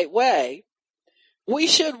it the right way, we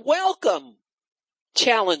should welcome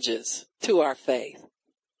challenges to our faith.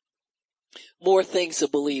 More things to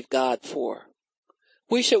believe God for.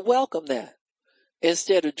 We should welcome that.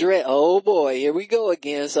 Instead of dread, oh boy, here we go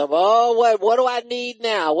again. So, what do I need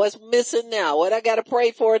now? What's missing now? What I gotta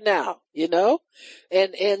pray for now?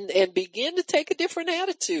 And begin to take a different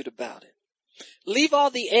attitude about it. Leave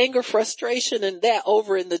all the anger, frustration, and that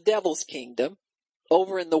over in the devil's kingdom,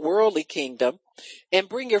 over in the worldly kingdom, and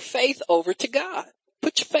bring your faith over to God.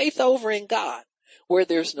 Put your faith over in God, where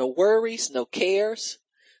there's no worries, no cares.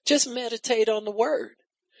 Just meditate on the word.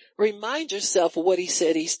 Remind yourself of what he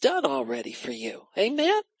said he's done already for you.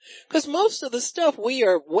 Amen? Because most of the stuff we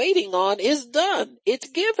are waiting on is done. It's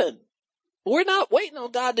given. We're not waiting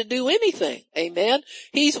on God to do anything. Amen?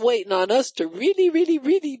 He's waiting on us to really, really,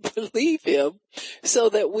 really believe him so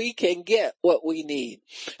that we can get what we need.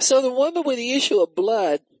 So the woman with the issue of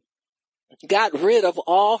blood got rid of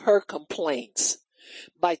all her complaints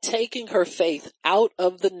by taking her faith out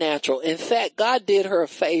of the natural. In fact, God did her a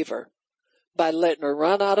favor by letting her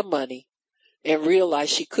run out of money and realize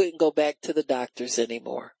she couldn't go back to the doctors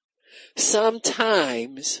anymore.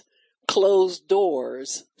 Sometimes closed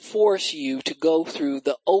doors force you to go through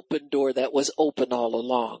the open door that was open all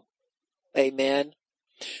along. Amen.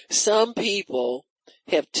 Some people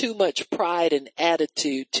have too much pride and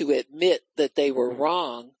attitude to admit that they were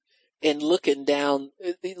wrong and looking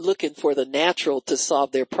for the natural to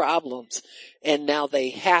solve their problems. And now they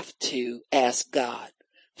have to ask God.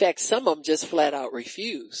 In fact, some of them just flat out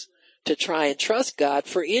refuse to try and trust God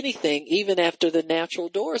for anything, even after the natural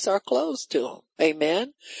doors are closed to them.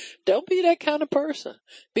 Amen. Don't be that kind of person.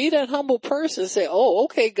 Be that humble person. Say, oh,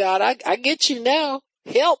 okay, God, I get you now.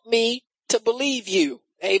 Help me to believe you.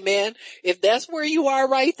 Amen. If that's where you are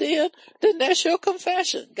right then that's your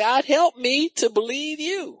confession. God, help me to believe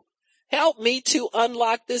you. Help me to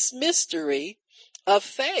unlock this mystery of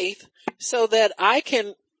faith so that I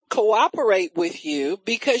can cooperate with you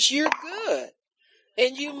because you're good.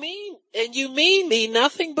 And you mean me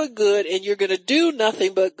nothing but good, and you're going to do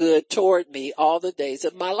nothing but good toward me all the days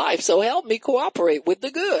of my life. So help me cooperate with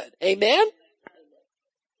the good. Amen?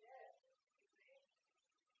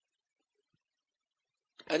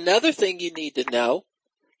 Another thing you need to know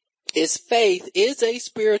is faith is a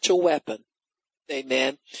spiritual weapon.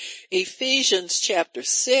 Amen. Ephesians chapter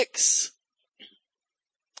 6.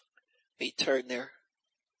 Let me turn there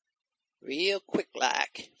real quick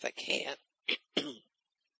like, if I can.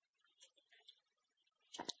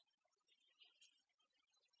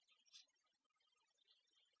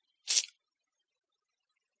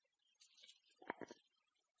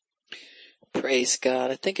 Praise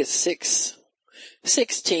God. I think it's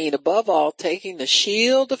 6:16. Above all, taking the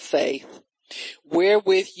shield of faith,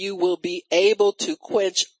 wherewith you will be able to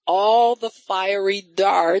quench all the fiery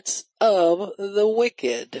darts of the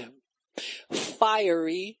wicked.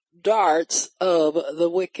 Fiery darts of the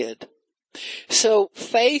wicked. So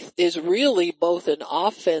faith is really both an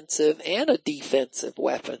offensive and a defensive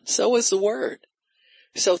weapon. So is the word.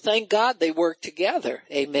 So thank God they work together.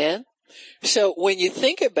 Amen. So when you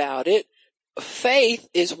think about it, faith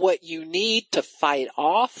is what you need to fight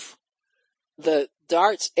off the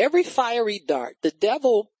darts, every fiery dart. The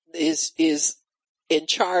devil is in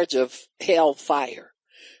charge of hell fire.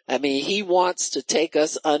 I mean, he wants to take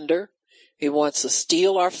us under. He wants to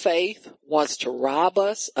steal our faith, wants to rob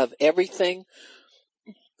us of everything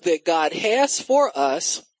that God has for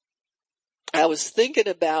us. I was thinking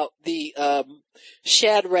about the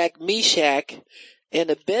Shadrach, Meshach, and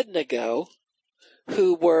Abednego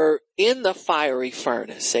who were in the fiery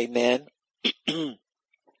furnace. Amen.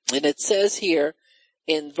 And it says here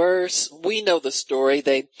in verse, we know the story,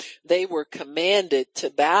 they were commanded to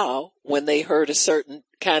bow when they heard a certain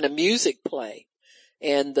kind of music play.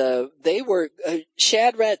 And they were,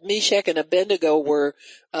 Shadrach, Meshach, and Abednego were,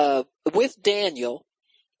 with Daniel,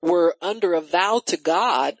 were under a vow to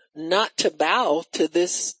God not to bow to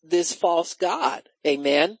this false god.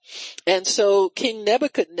 Amen. And so King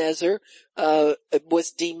Nebuchadnezzar,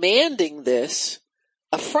 was demanding this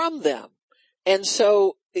from them. And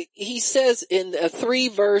so he says in a 3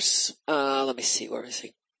 verse, let me see, where is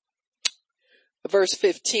he? Verse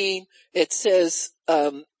 15, it says,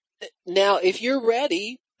 now, if you're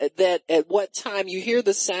ready, that at what time you hear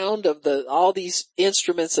the sound of all these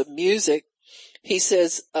instruments of music, he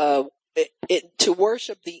says, to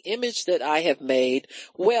worship the image that I have made,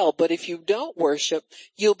 well, but if you don't worship,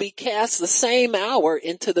 you'll be cast the same hour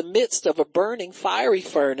into the midst of a burning fiery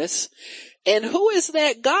furnace. And who is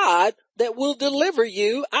that God that will deliver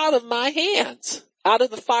you out of my hands, out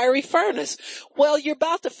of the fiery furnace? Well, you're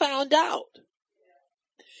about to find out.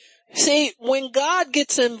 See, when God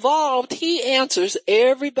gets involved, he answers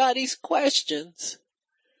everybody's questions.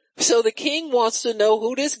 So the king wants to know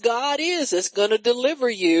who this God is that's going to deliver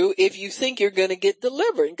you if you think you're going to get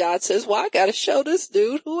delivered. And God says, well, I got to show this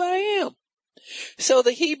dude who I am. So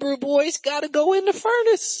the Hebrew boys got to go in the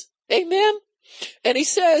furnace. Amen. And he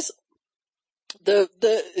says, the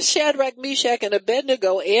Shadrach, Meshach, and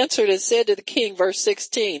Abednego answered and said to the king, verse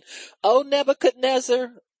 16, "O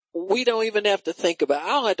Nebuchadnezzar, we don't even have to think about it. I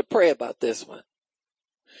don't have to pray about this one.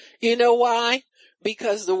 You know why?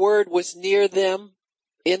 Because the word was near them,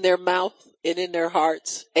 in their mouth and in their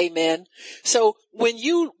hearts. Amen. So when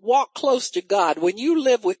you walk close to God, when you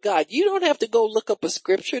live with God, you don't have to go look up a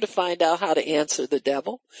scripture to find out how to answer the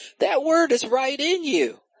devil. That word is right in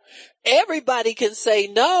you. Everybody can say,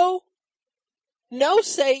 no,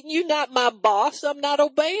 Satan, you're not my boss. I'm not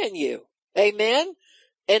obeying you. Amen.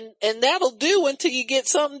 And that'll do until you get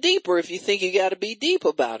something deeper if you think you got to be deep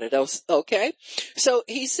about it. Okay. So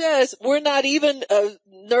he says, we're not even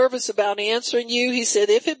nervous about answering you. He said,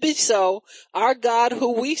 if it be so, our God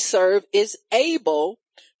who we serve is able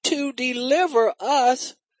to deliver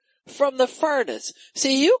us from the furnace.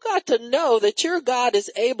 See, you got to know that your God is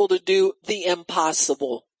able to do the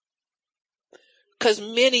impossible. Because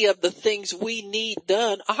many of the things we need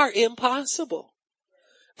done are impossible.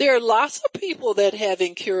 There are lots of people that have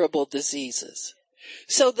incurable diseases.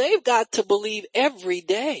 So they've got to believe every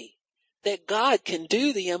day that God can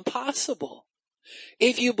do the impossible.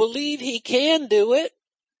 If you believe he can do it,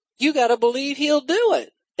 you got to believe he'll do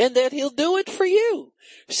it and that he'll do it for you.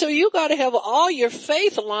 So you got to have all your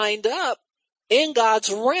faith lined up in God's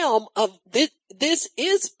realm of this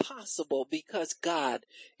is possible because God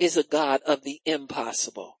is a God of the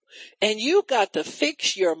impossible. And you got to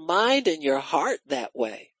fix your mind and your heart that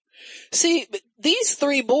way. See, these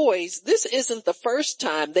 3 boys, this isn't the first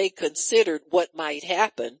time they considered what might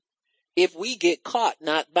happen if we get caught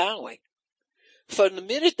not bowing. From the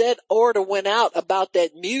minute that order went out about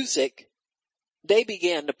that music, they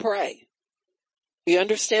began to pray. You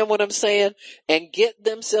understand what I'm saying? And get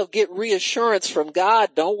reassurance from God.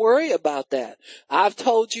 Don't worry about that. I've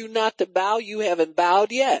told you not to bow. You haven't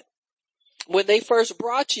bowed yet. When they first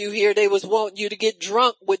brought you here, they was wanting you to get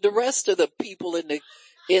drunk with the rest of the people in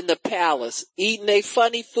the palace, eating their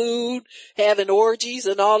funny food, having orgies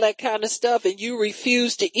and all that kind of stuff, and you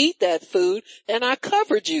refused to eat that food, and I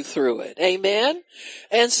covered you through it. Amen?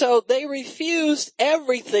 And so they refused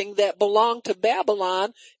everything that belonged to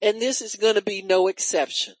Babylon, and this is going to be no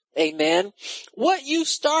exception. Amen? What you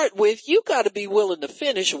start with, you got to be willing to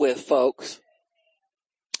finish with, folks.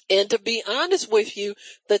 And to be honest with you,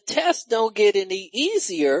 the tests don't get any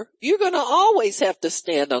easier. You're going to always have to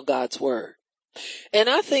stand on God's word. And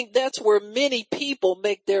I think that's where many people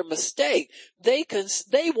make their mistake. They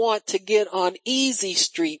want to get on easy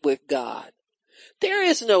street with God. There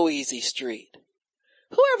is no easy street.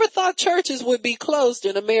 Whoever thought churches would be closed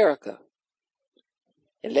in America?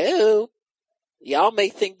 Hello? Y'all may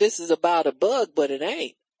think this is about a bug, but it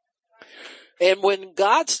ain't. And when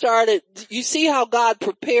God started, you see how God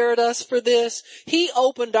prepared us for this? He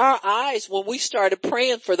opened our eyes when we started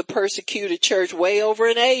praying for the persecuted church way over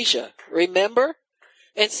in Asia. Remember?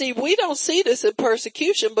 And see, we don't see this in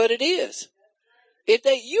persecution, but it is.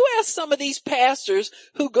 You ask some of these pastors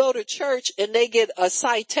who go to church and they get a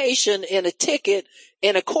citation and a ticket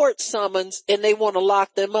and a court summons and they want to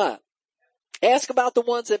lock them up. Ask about the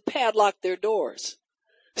ones that padlock their doors.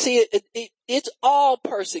 See, it's all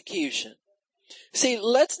persecution. See,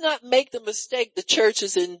 let's not make the mistake the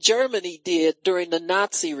churches in Germany did during the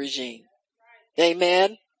Nazi regime.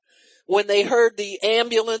 Amen. When they heard the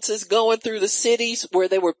ambulances going through the cities where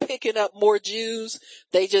they were picking up more Jews,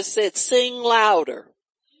 they just said, sing louder.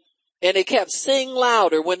 And they kept sing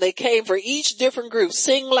louder. When they came for each different group,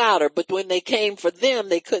 sing louder. But when they came for them,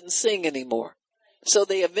 they couldn't sing anymore. So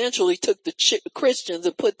they eventually took the Christians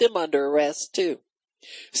and put them under arrest too.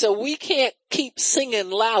 So we can't keep singing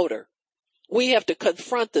louder. We have to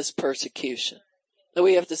confront this persecution. And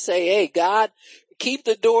we have to say, hey, God, keep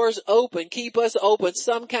the doors open, keep us open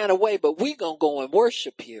some kind of way, but we're going to go and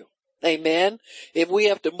worship you. Amen. If we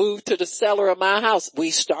have to move to the cellar of my house,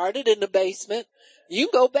 we started in the basement. You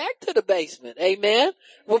go back to the basement. Amen.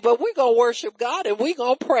 Well, but we're going to worship God and we're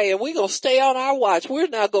going to pray and we're going to stay on our watch. We're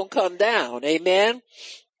not going to come down. Amen.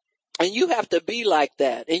 And you have to be like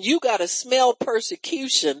that. And you got to smell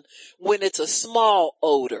persecution when it's a small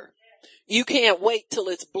odor. You can't wait till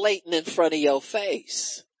it's blatant in front of your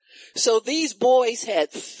face. So these boys had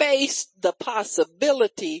faced the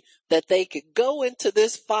possibility that they could go into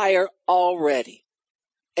this fire already.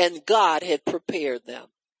 And God had prepared them.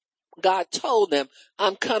 God told them,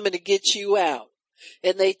 I'm coming to get you out.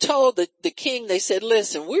 And they told the king, they said,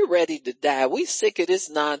 listen, we're ready to die. We sick of this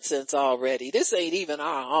nonsense already. This ain't even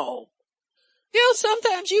our home. You know,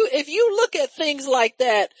 sometimes if you look at things like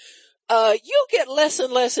that, you get less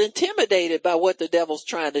and less intimidated by what the devil's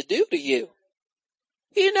trying to do to you.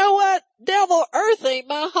 You know what? Devil, earth ain't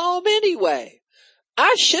my home anyway.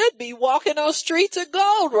 I should be walking on streets of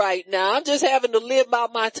gold right now. I'm just having to live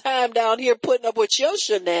out my time down here putting up with your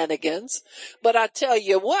shenanigans. But I tell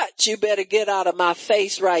you what, you better get out of my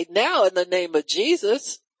face right now in the name of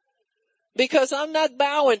Jesus. Because I'm not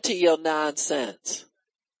bowing to your nonsense.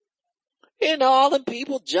 You know, all them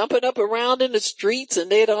people jumping up around in the streets and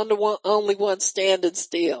they're the only one standing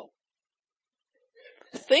still.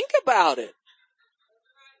 Think about it.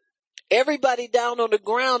 Everybody down on the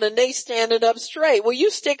ground and they standing up straight. Well,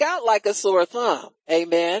 you stick out like a sore thumb.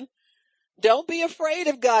 Amen. Don't be afraid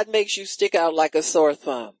if God makes you stick out like a sore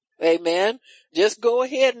thumb. Amen. Just go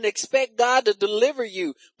ahead and expect God to deliver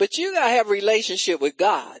you. But you gotta have a relationship with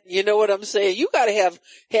God. You know what I'm saying? You gotta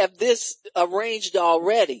have this arranged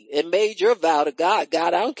already and made your vow to God.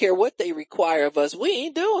 God, I don't care what they require of us. We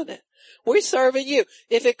ain't doing it. We're serving you.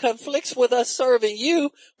 If it conflicts with us serving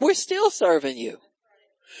you, we're still serving you.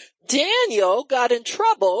 Daniel got in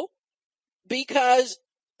trouble because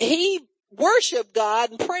he worshiped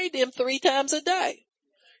God and prayed to him 3 times a day.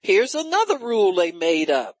 Here's another rule they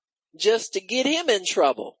made up just to get him in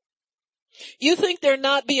trouble. You think they're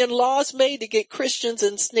not being laws made to get Christians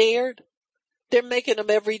ensnared? They're making them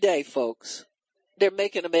every day, folks. They're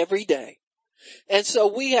making them every day. And so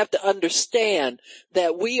we have to understand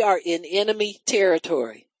that we are in enemy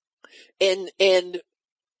territory. And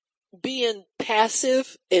being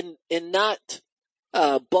passive and not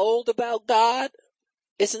bold about God,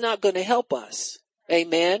 it's not going to help us.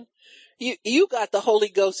 Amen. You got the Holy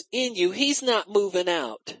Ghost in you. He's not moving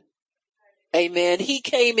out. Amen. He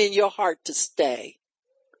came in your heart to stay.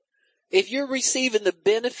 If you're receiving the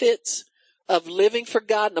benefits of living for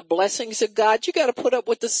God and the blessings of God, you got to put up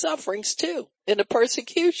with the sufferings too and the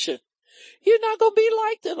persecution. You're not going to be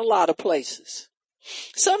liked in a lot of places.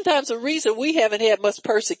 Sometimes the reason we haven't had much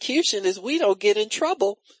persecution is we don't get in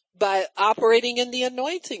trouble by operating in the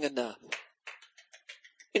anointing enough.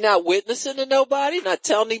 You're not witnessing to nobody, not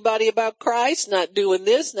telling anybody about Christ, not doing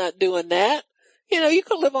this, not doing that. You know, you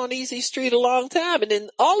can live on easy street a long time and then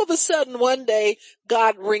all of a sudden one day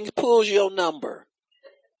God pulls your number.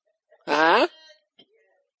 Huh?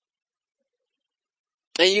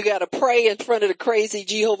 And you got to pray in front of the crazy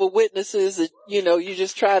Jehovah Witnesses that, you know, you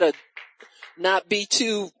just try to not be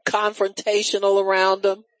too confrontational around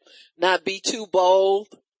them, not be too bold,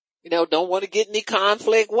 you know, don't want to get any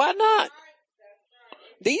conflict. Why not?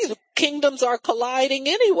 These kingdoms are colliding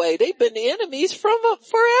anyway. They've been enemies from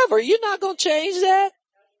forever. You're not going to change that.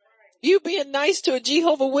 You being nice to a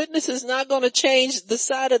Jehovah Witness is not going to change the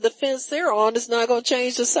side of the fence they're on. It's not going to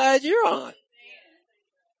change the side you're on.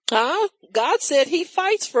 Huh? God said he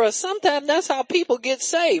fights for us. Sometimes that's how people get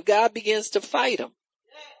saved. God begins to fight them.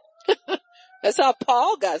 That's how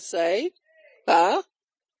Paul got saved. Huh?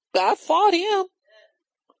 God fought him.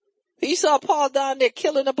 He saw Paul down there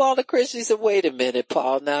killing up all the Christians. He said, wait a minute,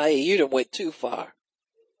 Paul. Now, hey, you done went too far.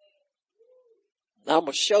 I'm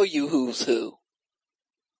going to show you who's who.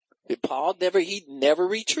 Paul never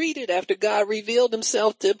retreated after God revealed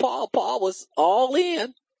himself to Paul. Paul was all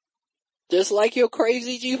in. Just like your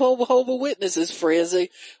crazy Jehovah Witnesses, friends.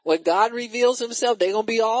 When God reveals himself, they're going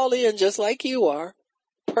to be all in just like you are.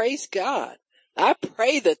 Praise God. I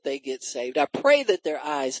pray that they get saved. I pray that their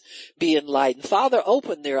eyes be enlightened. Father,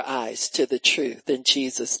 open their eyes to the truth in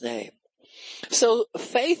Jesus' name. So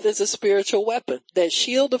faith is a spiritual weapon. That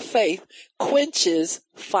shield of faith quenches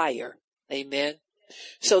fire. Amen.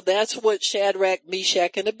 So that's what Shadrach,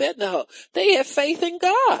 Meshach, and Abednego, they have faith in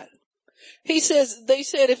God. They said,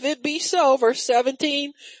 if it be so, verse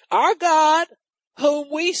 17, our God whom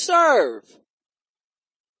we serve,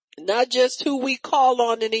 not just who we call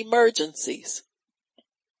on in emergencies.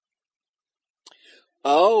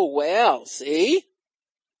 Oh, well, see?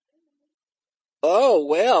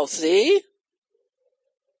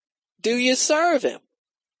 Do you serve him?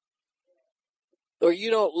 Or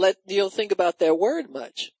you don't think about that word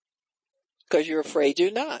much because you're afraid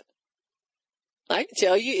you're not. I can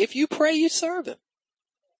tell you, if you pray, you serve him.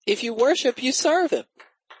 If you worship, you serve him.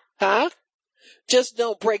 Huh? Just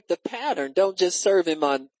don't break the pattern. Don't just serve him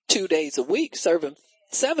on 2 days a week. Serve him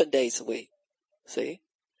 7 days a week. See?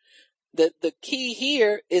 The key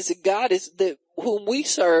here is that God whom we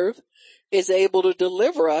serve is able to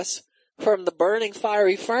deliver us from the burning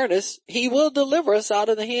fiery furnace. He will deliver us out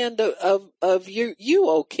of the hand of you,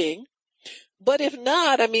 O King. But if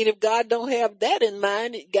not, if God don't have that in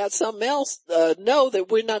mind, got something else, know that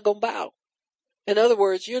we're not going to bow. In other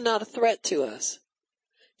words, you're not a threat to us.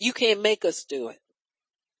 You can't make us do it.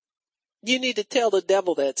 You need to tell the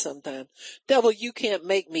devil that sometimes. Devil, you can't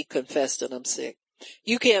make me confess that I'm sick.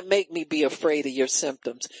 You can't make me be afraid of your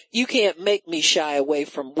symptoms. You can't make me shy away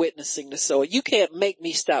from witnessing the soul. You can't make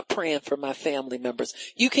me stop praying for my family members.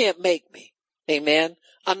 You can't make me. Amen.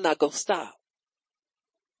 I'm not going to stop.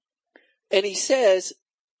 And he said,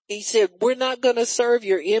 we're not going to serve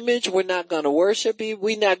your image. We're not going to worship you.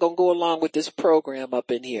 We're not going to go along with this program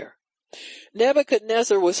up in here.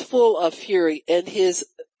 Nebuchadnezzar was full of fury, and his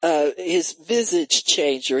visage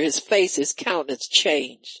changed, or his face, his countenance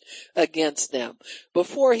changed against them.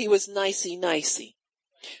 Before he was nicey.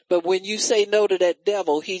 But when you say no to that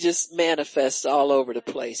devil, he just manifests all over the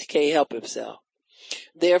place. He can't help himself.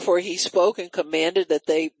 Therefore he spoke and commanded that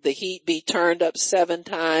the heat be turned up 7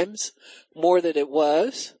 times more than it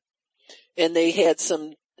was. And they had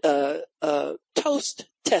some, toast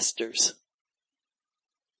testers.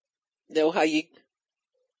 You know how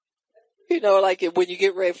like when you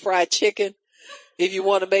get ready to fry chicken, if you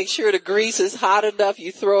want to make sure the grease is hot enough,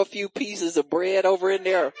 you throw a few pieces of bread over in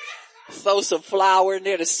there, throw some flour in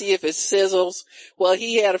there to see if it sizzles. Well,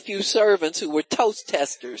 he had a few servants who were toast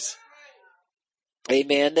testers.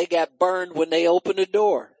 Amen. They got burned when they opened the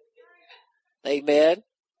door. Amen.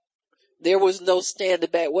 There was no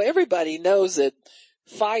standing back. Well, everybody knows that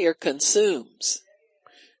fire consumes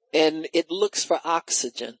and it looks for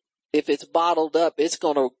oxygen. If it's bottled up, it's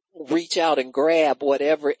going to reach out and grab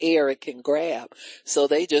whatever air it can grab. So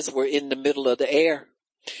they just were in the middle of the air.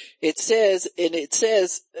 It says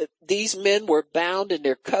these men were bound in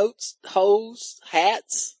their coats, hose,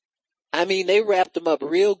 hats. They wrapped them up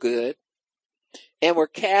real good. And were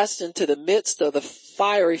cast into the midst of the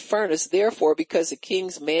fiery furnace. Therefore, because the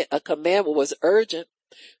king's commandment was urgent,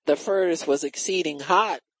 the furnace was exceeding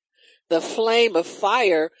hot. The flame of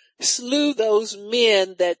fire slew those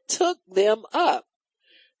men that took them up.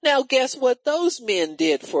 Now, guess what those men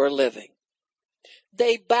did for a living?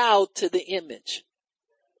 They bowed to the image.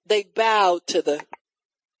 They bowed to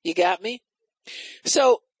you got me?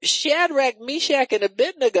 So, Shadrach, Meshach, and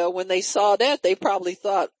Abednego, when they saw that, they probably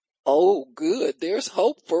thought, oh, good, there's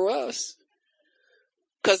hope for us.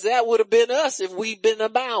 Because that would have been us if we'd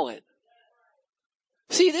been bowing.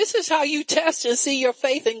 See, this is how you test and see your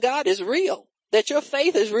faith in God is real. That your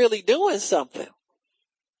faith is really doing something.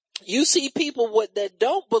 You see people that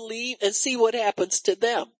don't believe and see what happens to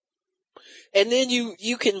them. And then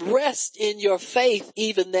you can rest in your faith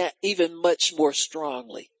even much more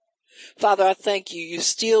strongly. Father, I thank you. You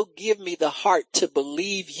still give me the heart to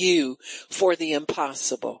believe you for the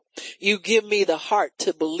impossible. You give me the heart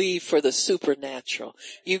to believe for the supernatural.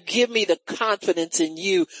 You give me the confidence in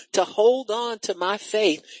you to hold on to my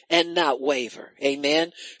faith and not waver.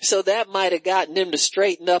 Amen. So that might have gotten them to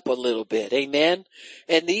straighten up a little bit. Amen.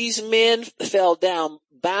 And these men fell down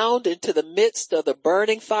bound into the midst of the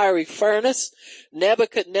burning fiery furnace.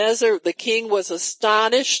 Nebuchadnezzar, the king, was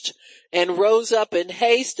astonished and rose up in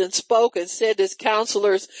haste and spoke and said to his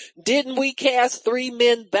counselors, didn't we cast 3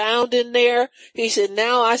 men bound in there? He said,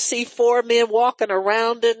 now I see 4 men walking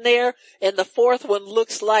around in there, and the 4th one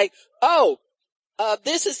looks like,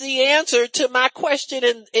 this is the answer to my question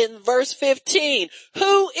in verse 15.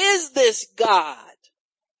 Who is this God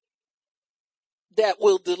that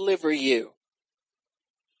will deliver you?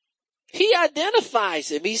 He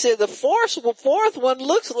identifies him. He said the 4th one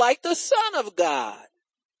looks like the Son of God.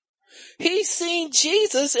 He's seen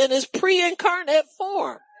Jesus in his pre-incarnate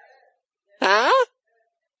form. Huh?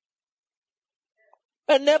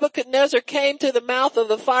 And Nebuchadnezzar came to the mouth of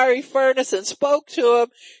the fiery furnace and spoke to him.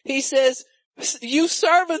 He says, you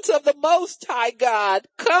servants of the Most High God,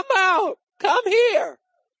 come out, come here.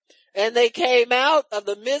 And they came out of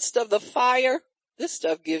the midst of the fire. This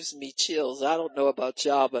stuff gives me chills. I don't know about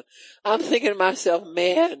y'all, but I'm thinking to myself,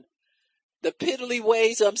 man, the piddly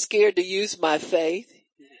ways I'm scared to use my faith.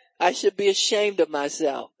 I should be ashamed of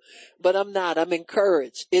myself, but I'm not. I'm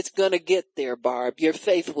encouraged. It's going to get there, Barb. Your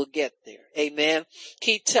faith will get there. Amen.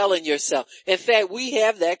 Keep telling yourself. In fact, we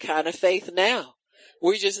have that kind of faith now.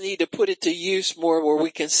 We just need to put it to use more where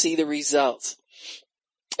we can see the results.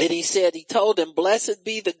 And he told him, blessed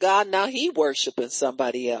be the God. Now he worshiping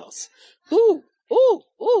somebody else. Ooh.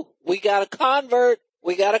 We got a convert.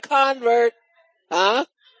 Huh?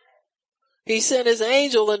 He sent his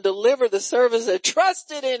angel and delivered the servants that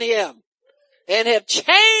trusted in him and have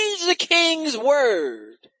changed the king's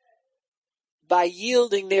word by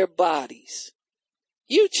yielding their bodies.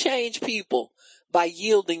 You change people by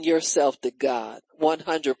yielding yourself to God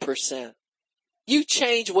 100%. You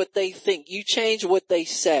change what they think. You change what they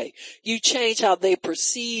say. You change how they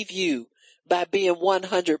perceive you by being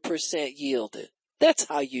 100% yielded. That's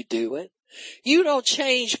how you do it. You don't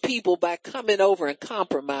change people by coming over and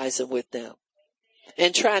compromising with them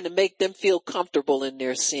and trying to make them feel comfortable in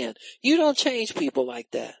their sin. You don't change people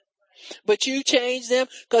like that. But you change them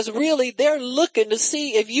because really they're looking to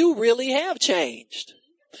see if you really have changed.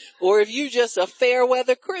 Or if you just a fair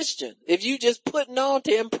weather Christian. If you just putting on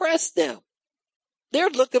to impress them.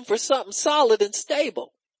 They're looking for something solid and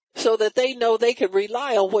stable so that they know they can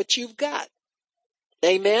rely on what you've got.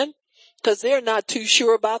 Amen? Because they're not too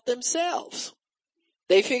sure about themselves.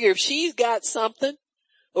 They figure if she's got something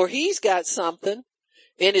or he's got something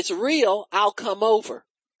and it's real, I'll come over.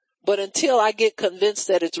 But until I get convinced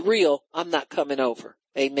that it's real, I'm not coming over.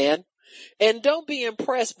 Amen? And don't be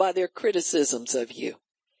impressed by their criticisms of you.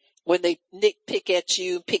 When they nitpick at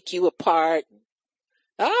you, pick you apart.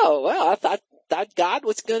 Oh, well, I thought God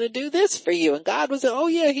was going to do this for you. And God was, oh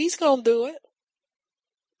yeah, he's going to do it.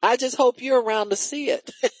 I just hope you're around to see it.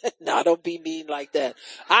 No, don't be mean like that.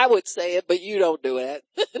 I would say it, but you don't do it.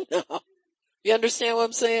 No. You understand what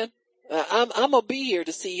I'm saying? I'm going to be here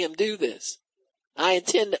to see him do this. I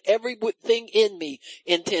intend everything in me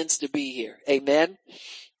intends to be here. Amen.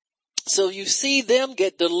 So you see them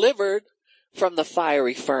get delivered from the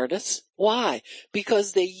fiery furnace. Why?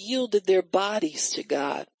 Because they yielded their bodies to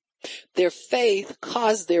God. Their faith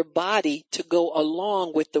caused their body to go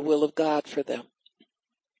along with the will of God for them.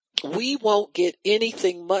 We won't get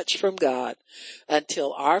anything much from God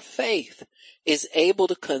until our faith is able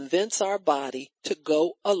to convince our body to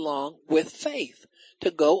go along with faith,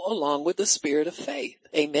 to go along with the spirit of faith.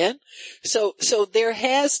 Amen. So there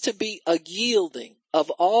has to be a yielding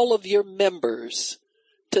of all of your members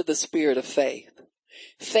to the spirit of faith.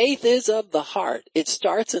 Faith is of the heart. It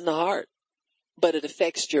starts in the heart, but it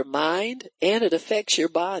affects your mind and it affects your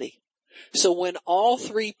body. So when all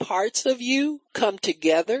 3 parts of you come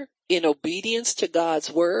together in obedience to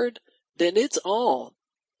God's word, then it's on,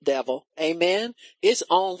 devil. Amen. It's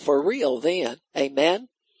on for real then. Amen.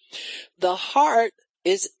 The heart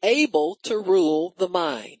is able to rule the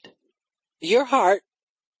mind. Your heart,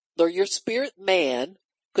 or your spirit man,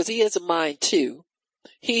 because he has a mind too,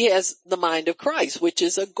 he has the mind of Christ, which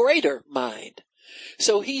is a greater mind.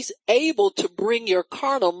 So he's able to bring your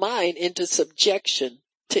carnal mind into subjection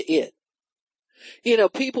to it. You know,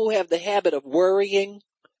 people who have the habit of worrying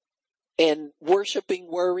and worshiping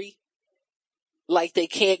worry like they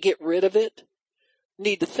can't get rid of it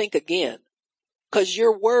need to think again, because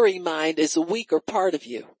your worry mind is a weaker part of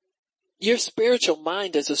you. Your spiritual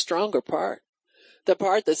mind is a stronger part. The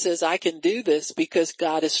part that says, I can do this because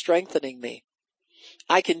God is strengthening me.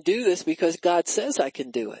 I can do this because God says I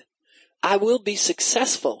can do it. I will be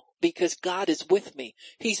successful because God is with me.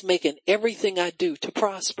 He's making everything I do to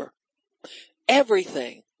prosper.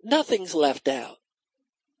 Everything. Nothing's left out.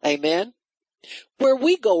 Amen. Where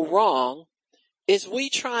we go wrong is we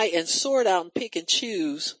try and sort out and pick and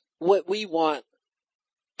choose what we want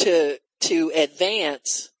to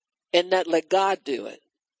advance and not let God do it.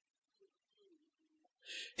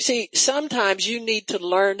 See, sometimes you need to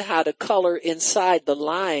learn how to color inside the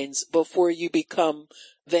lines before you become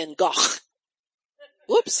Van Gogh.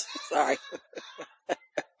 Whoops, sorry.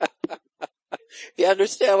 You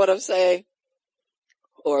understand what I'm saying?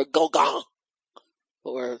 Or Gauguin,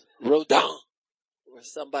 or Rodin, or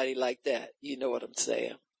somebody like that. You know what I'm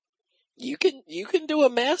saying? You can do a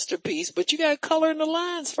masterpiece, but you gotta color in the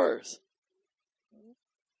lines first.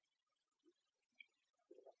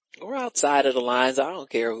 Or outside of the lines, I don't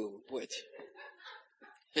care which.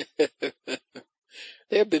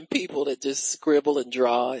 There have been people that just scribble and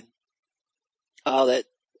draw and all that,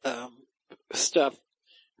 stuff.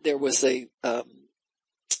 There was this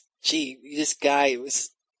guy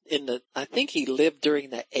was I think he lived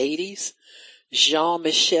during the 80s.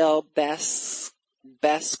 Jean-Michel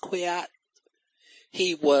Basquiat.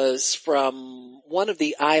 He was from one of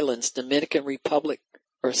the islands, Dominican Republic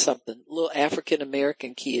or something, little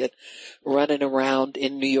African-American kid running around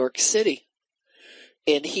in New York City.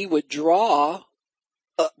 And he would draw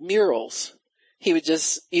murals. He would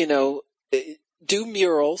just, do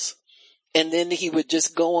murals. And then he would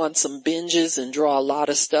just go on some binges and draw a lot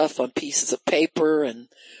of stuff on pieces of paper and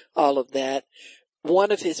all of that.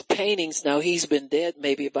 One of his paintings, now he's been dead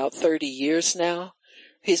maybe about 30 years now.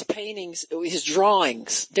 His paintings, his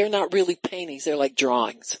drawings, they're not really paintings, they're like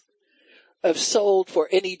drawings. Have sold for,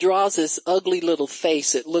 and he draws this ugly little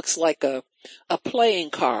face. It looks like a playing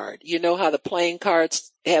card. You know how the playing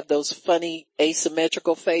cards have those funny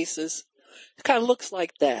asymmetrical faces? It kind of looks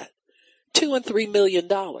like that. $2 and $3 million.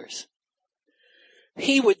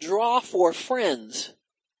 He would draw for friends.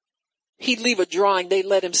 He'd leave a drawing. They'd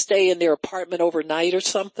let him stay in their apartment overnight or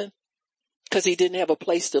something because he didn't have a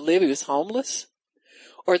place to live. He was homeless.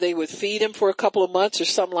 Or they would feed him for a couple of months or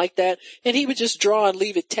something like that. And he would just draw and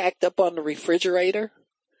leave it tacked up on the refrigerator.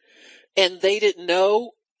 And they didn't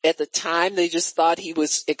know at the time. They just thought he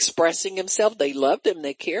was expressing himself. They loved him.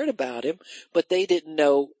 They cared about him. But they didn't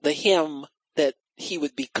know the him that he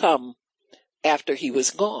would become after he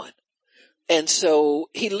was gone. And so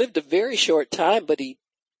he lived a very short time, but he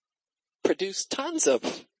produced tons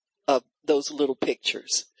of those little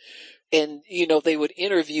pictures. And, they would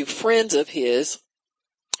interview friends of his.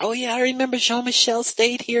 Oh yeah, I remember Jean-Michel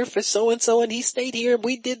stayed here for so-and-so and he stayed here and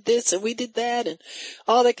we did this and we did that and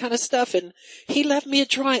all that kind of stuff. And he left me a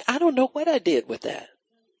drawing. I don't know what I did with that.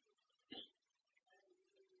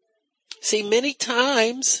 See, many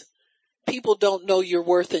times people don't know your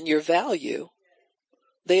worth and your value.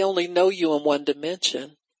 They only know you in one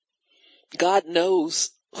dimension. God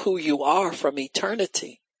knows who you are from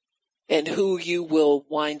eternity and who you will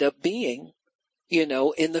wind up being, in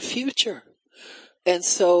the future. And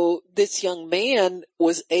so this young man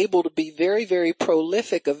was able to be very, very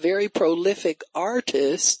prolific, a very prolific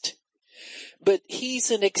artist, but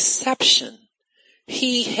he's an exception.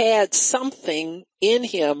 He had something in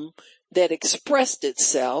him that expressed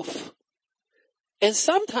itself. And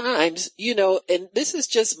sometimes, and this is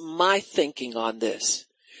just my thinking on this,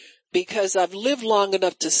 because I've lived long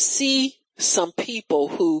enough to see some people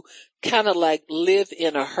who kind of like live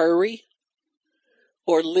in a hurry,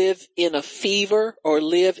 or live in a fever, or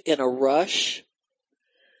live in a rush.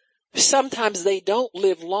 Sometimes they don't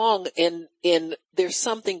live long and there's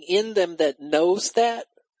something in them that knows that.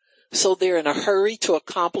 So they're in a hurry to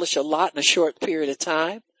accomplish a lot in a short period of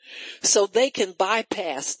time. So they can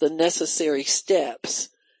bypass the necessary steps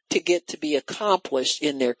to get to be accomplished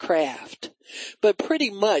in their craft. But pretty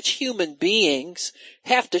much human beings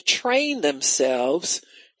have to train themselves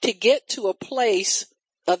to get to a place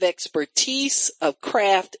of expertise, of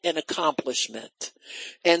craft, and accomplishment.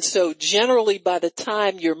 And so generally by the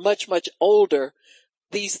time you're much, much older,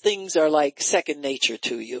 these things are like second nature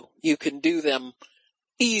to you. You can do them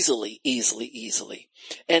easily.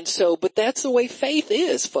 And so, but that's the way faith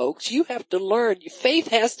is, folks. You have to learn. Faith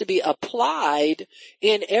has to be applied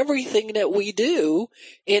in everything that we do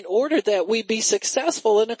in order that we be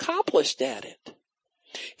successful and accomplished at it.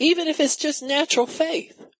 Even if it's just natural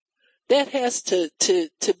faith. That has to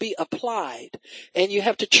be applied, and you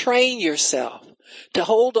have to train yourself to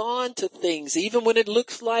hold on to things even when it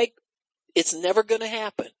looks like it's never going to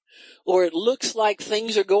happen, or it looks like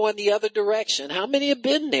things are going the other direction. How many have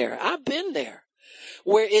been there? I've been there.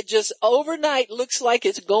 where it just overnight looks like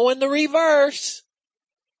it's going the reverse.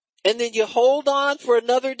 And then you hold on for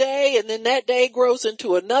another day, and then that day grows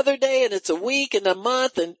into another day, and it's a week and a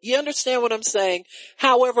month, and you understand what I'm saying?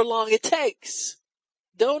 However long it takes.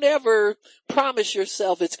 Don't ever promise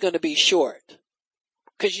yourself it's going to be short,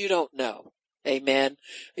 because you don't know. Amen.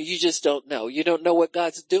 You just don't know. You don't know what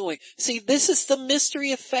God's doing. See, this is the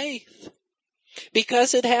mystery of faith.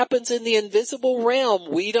 Because it happens in the invisible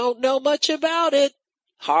realm, we don't know much about it.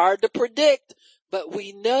 Hard to predict, but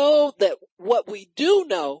we know that what we do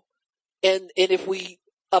know, and if we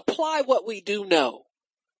apply what we do know,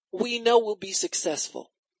 we know we'll be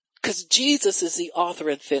successful. Because Jesus is the author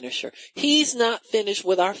and finisher. He's not finished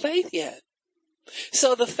with our faith yet.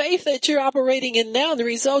 So the faith that you're operating in now, the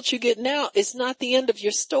results you get now, is not the end of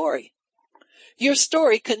your story. Your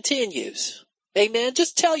story continues. Amen.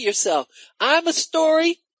 Just tell yourself, I'm a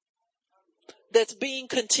story that's being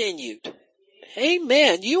continued.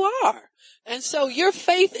 Amen. You are. And so your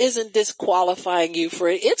faith isn't disqualifying you for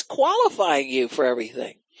it. It's qualifying you for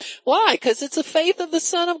everything. Why? Because it's the faith of the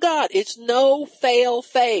Son of God. It's no fail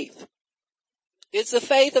faith. It's the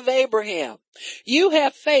faith of Abraham. You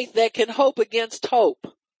have faith that can hope against hope.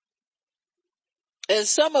 And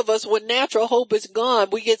some of us, when natural hope is gone,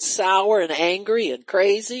 we get sour and angry and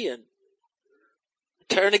crazy and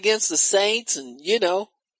turn against the saints and, get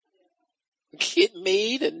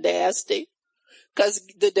mean and nasty. Because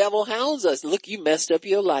the devil hounds us. Look, you messed up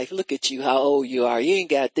your life. Look at you, how old you are. You ain't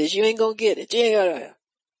got this. You ain't gonna get it.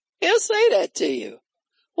 He'll say that to you.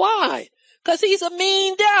 Why? Because he's a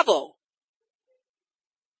mean devil.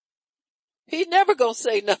 He never gonna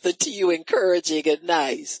say nothing to you encouraging and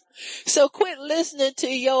nice. So quit listening to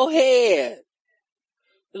your head.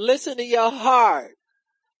 Listen to your heart.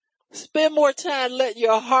 Spend more time letting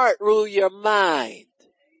your heart rule your mind.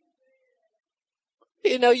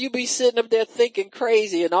 You be sitting up there thinking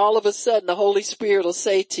crazy, and all of a sudden the Holy Spirit will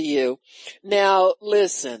say to you, now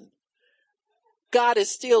listen, God is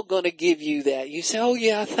still going to give you that. You say, oh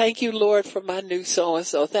yeah, thank you Lord for my new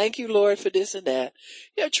so-and-so. Thank you Lord for this and that.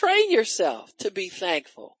 Train yourself to be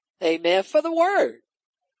thankful. Amen. For the word.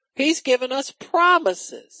 He's given us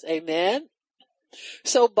promises. Amen.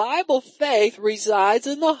 So Bible faith resides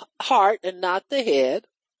in the heart and not the head.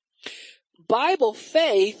 Bible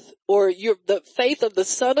faith, or the faith of the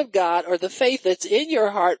Son of God, or the faith that's in your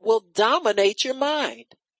heart, will dominate your mind.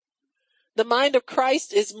 The mind of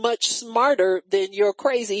Christ is much smarter than your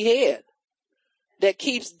crazy head that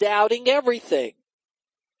keeps doubting everything.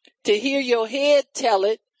 To hear your head tell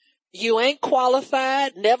it, you ain't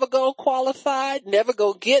qualified, never gonna qualify, never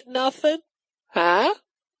gonna get nothing. Huh?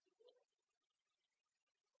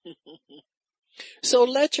 So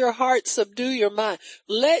let your heart subdue your mind.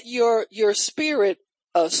 Let your spirit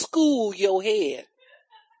school your head.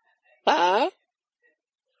 Huh?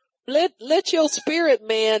 Let your spirit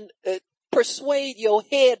man persuade your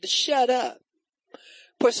head to shut up.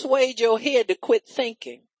 Persuade your head to quit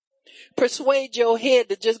thinking. Persuade your head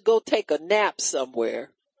to just go take a nap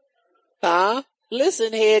somewhere. Huh?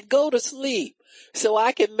 Listen, head, go to sleep so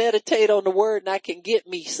I can meditate on the word and I can get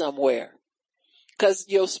me somewhere. Because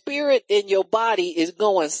your spirit and your body is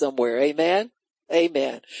going somewhere. Amen.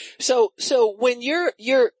 Amen. So when your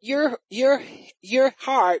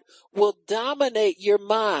heart will dominate your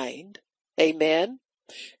mind. Amen.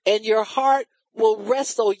 And your heart will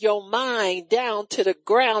wrestle your mind down to the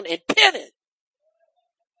ground and pin it.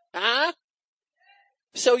 Huh?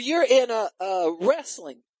 So you're in a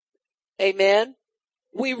wrestling. Amen.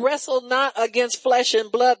 We wrestle not against flesh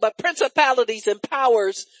and blood, but principalities and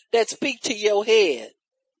powers that speak to your head.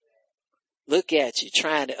 Look at you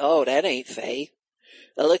trying to, that ain't faith.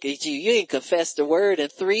 Look at you. You ain't confessed the word in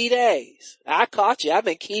 3 days. I caught you. I've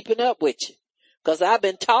been keeping up with you because I've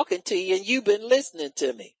been talking to you and you've been listening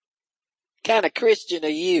to me. Kind of Christian are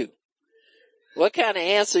you? What kind of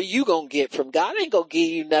answer you gonna get from God? Ain't gonna give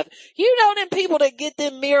you nothing. You know them people that get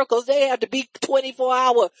them miracles, they have to be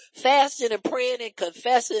 24-hour fasting and praying and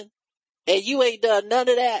confessing, and you ain't done none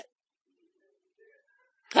of that.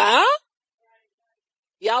 Huh?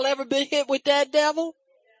 Y'all ever been hit with that devil?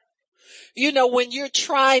 When you're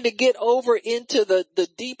trying to get over into the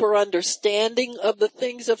deeper understanding of the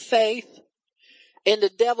things of faith, and the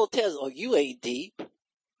devil tells, you ain't deep.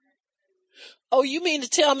 Oh, you mean to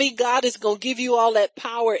tell me God is going to give you all that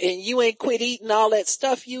power and you ain't quit eating all that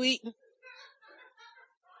stuff you eating?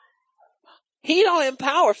 He don't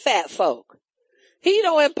empower fat folk. He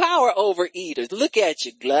don't empower overeaters. Look at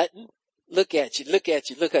you, glutton. Look at you.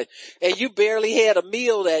 And you barely had a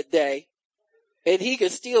meal that day. And he can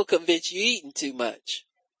still convince you eating too much.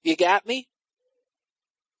 You got me?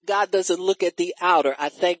 God doesn't look at the outer. I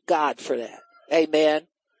thank God for that. Amen.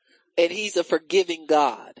 And he's a forgiving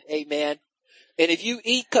God. Amen. And if you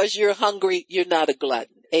eat because you're hungry, you're not a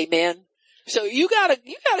glutton. Amen. So you gotta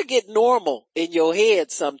get normal in your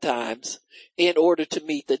head sometimes in order to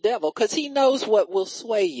meet the devil, because he knows what will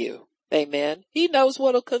sway you. Amen. He knows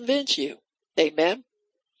what will convince you. Amen.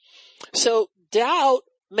 So doubt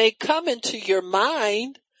may come into your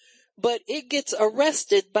mind, but it gets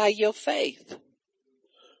arrested by your faith.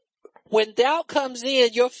 When doubt comes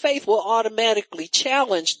in, your faith will automatically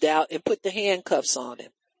challenge doubt and put the handcuffs on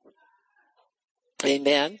him.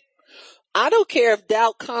 Amen. I don't care if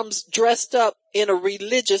doubt comes dressed up in a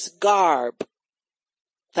religious garb.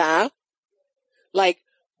 Huh? Like,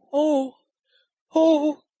 oh,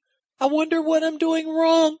 I wonder what I'm doing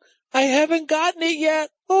wrong. I haven't gotten it yet.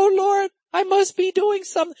 Oh Lord, I must be doing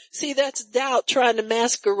something. See, that's doubt trying to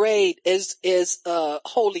masquerade as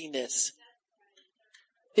holiness.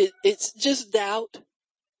 It's just doubt.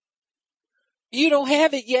 You don't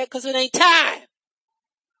have it yet because it ain't time.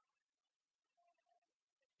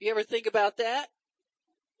 You ever think about that?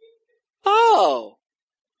 Oh,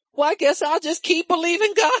 well, I guess I'll just keep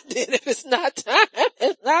believing God then. If it's not time,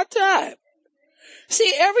 it's not time.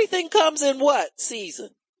 See, everything comes in what season?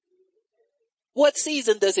 What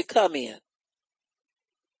season does it come in?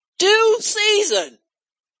 Due season.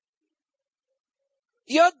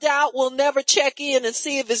 Your doubt will never check in and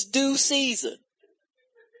see if it's due season.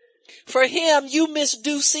 For him, you miss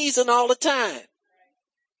due season all the time.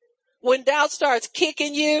 When doubt starts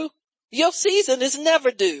kicking you, your season is never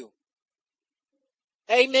due.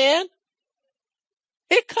 Amen.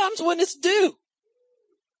 It comes when it's due.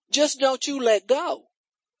 Just don't you let go.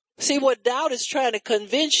 See, what doubt is trying to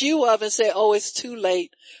convince you of and say, oh, it's too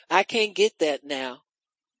late. I can't get that now.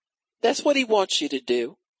 That's what he wants you to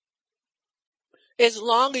do. As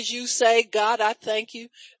long as you say, God, I thank you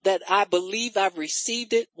that I believe I've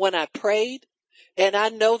received it when I prayed, and I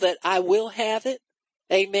know that I will have it.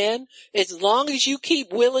 Amen. As long as you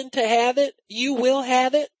keep willing to have it, you will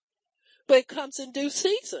have it. But it comes in due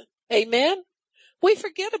season. Amen. We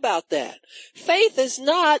forget about that. Faith does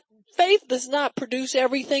not produce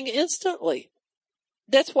everything instantly.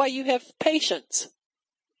 That's why you have patience.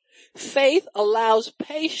 Faith allows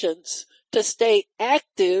patience to stay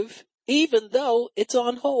active even though it's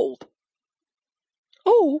on hold.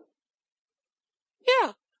 Oh,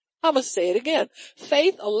 yeah. I'm going to say it again.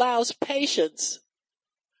 Faith allows patience.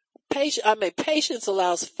 Patience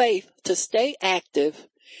allows faith to stay active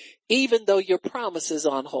even though your promise is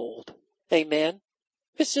on hold. Amen.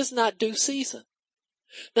 It's just not due season.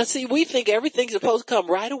 Now see, we think everything's supposed to come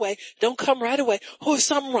right away. Don't come right away. Oh, is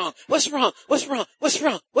something wrong? What's wrong? What's wrong? What's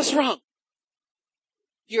wrong? What's wrong?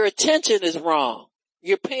 Your attention is wrong.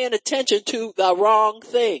 You're paying attention to the wrong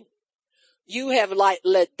thing. You have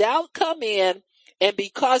let doubt come in, and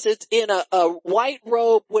because it's in a white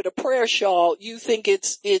robe with a prayer shawl, you think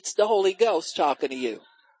it's the Holy Ghost talking to you.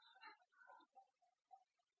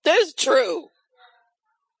 That's true.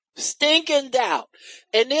 Stinking doubt.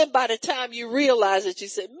 And then by the time you realize it, you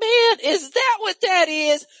say, man, is that what that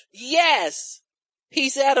is? Yes.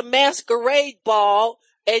 He's at a masquerade ball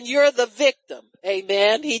and you're the victim.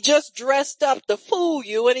 Amen. He just dressed up to fool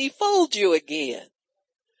you and he fooled you again.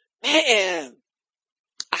 Man,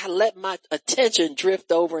 I let my attention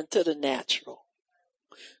drift over into the natural.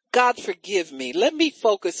 God forgive me. Let me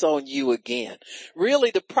focus on you again.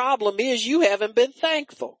 Really, the problem is you haven't been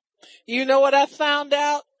thankful. You know what I found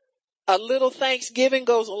out? A little thanksgiving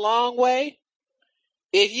goes a long way.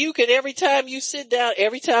 If you could, every time you sit down,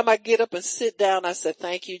 every time I get up and sit down, I say,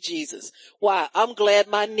 thank you, Jesus. Why? I'm glad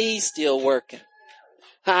my knee's still working.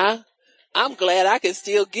 Huh? I'm glad I can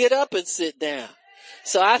still get up and sit down.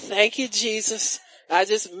 So I thank you, Jesus. I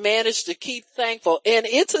just managed to keep thankful. And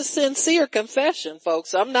it's a sincere confession,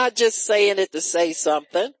 folks. I'm not just saying it to say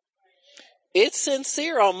something. It's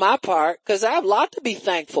sincere on my part because I have a lot to be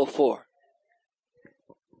thankful for.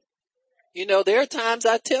 You know, there are times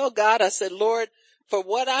I tell God, I said, Lord, for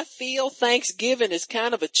what I feel, thanksgiving is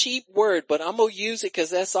kind of a cheap word, but I'm going to use it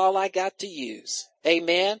because that's all I got to use.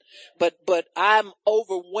 Amen. But I'm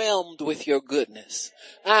overwhelmed with your goodness.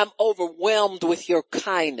 I'm overwhelmed with your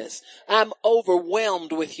kindness. I'm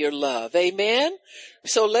overwhelmed with your love. Amen.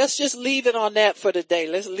 So let's just leave it on that for today.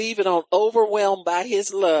 Let's leave it on overwhelmed by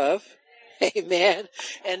his love. Amen.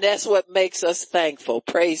 And that's what makes us thankful.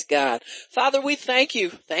 Praise God. Father, we thank you.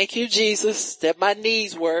 Thank you, Jesus, that my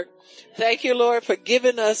knees work. Thank you, Lord, for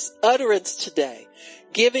giving us utterance today,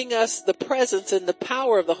 giving us the presence and the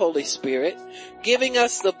power of the Holy Spirit, giving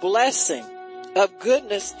us the blessing of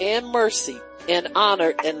goodness and mercy and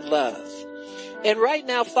honor and love. And right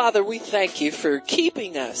now, Father, we thank you for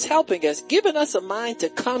keeping us, helping us, giving us a mind to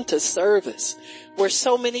come to service where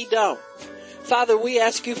so many don't. Father, we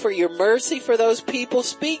ask you for your mercy for those people.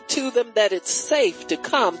 Speak to them that it's safe to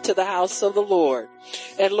come to the house of the Lord.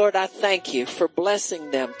 And Lord, I thank you for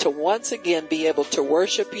blessing them to once again be able to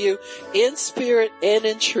worship you in spirit and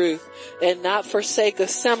in truth and not forsake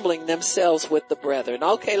assembling themselves with the brethren.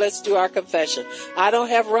 Okay, let's do our confession. I don't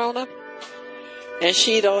have Rona and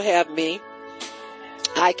she don't have me.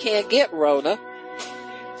 I can't get Rona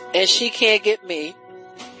and she can't get me.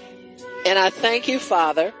 And I thank you,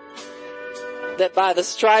 Father, that by the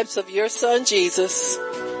stripes of your Son Jesus,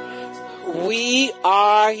 we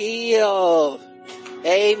are healed.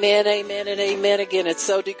 Amen, amen, and amen again. It's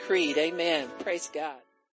so decreed. Amen. Praise God.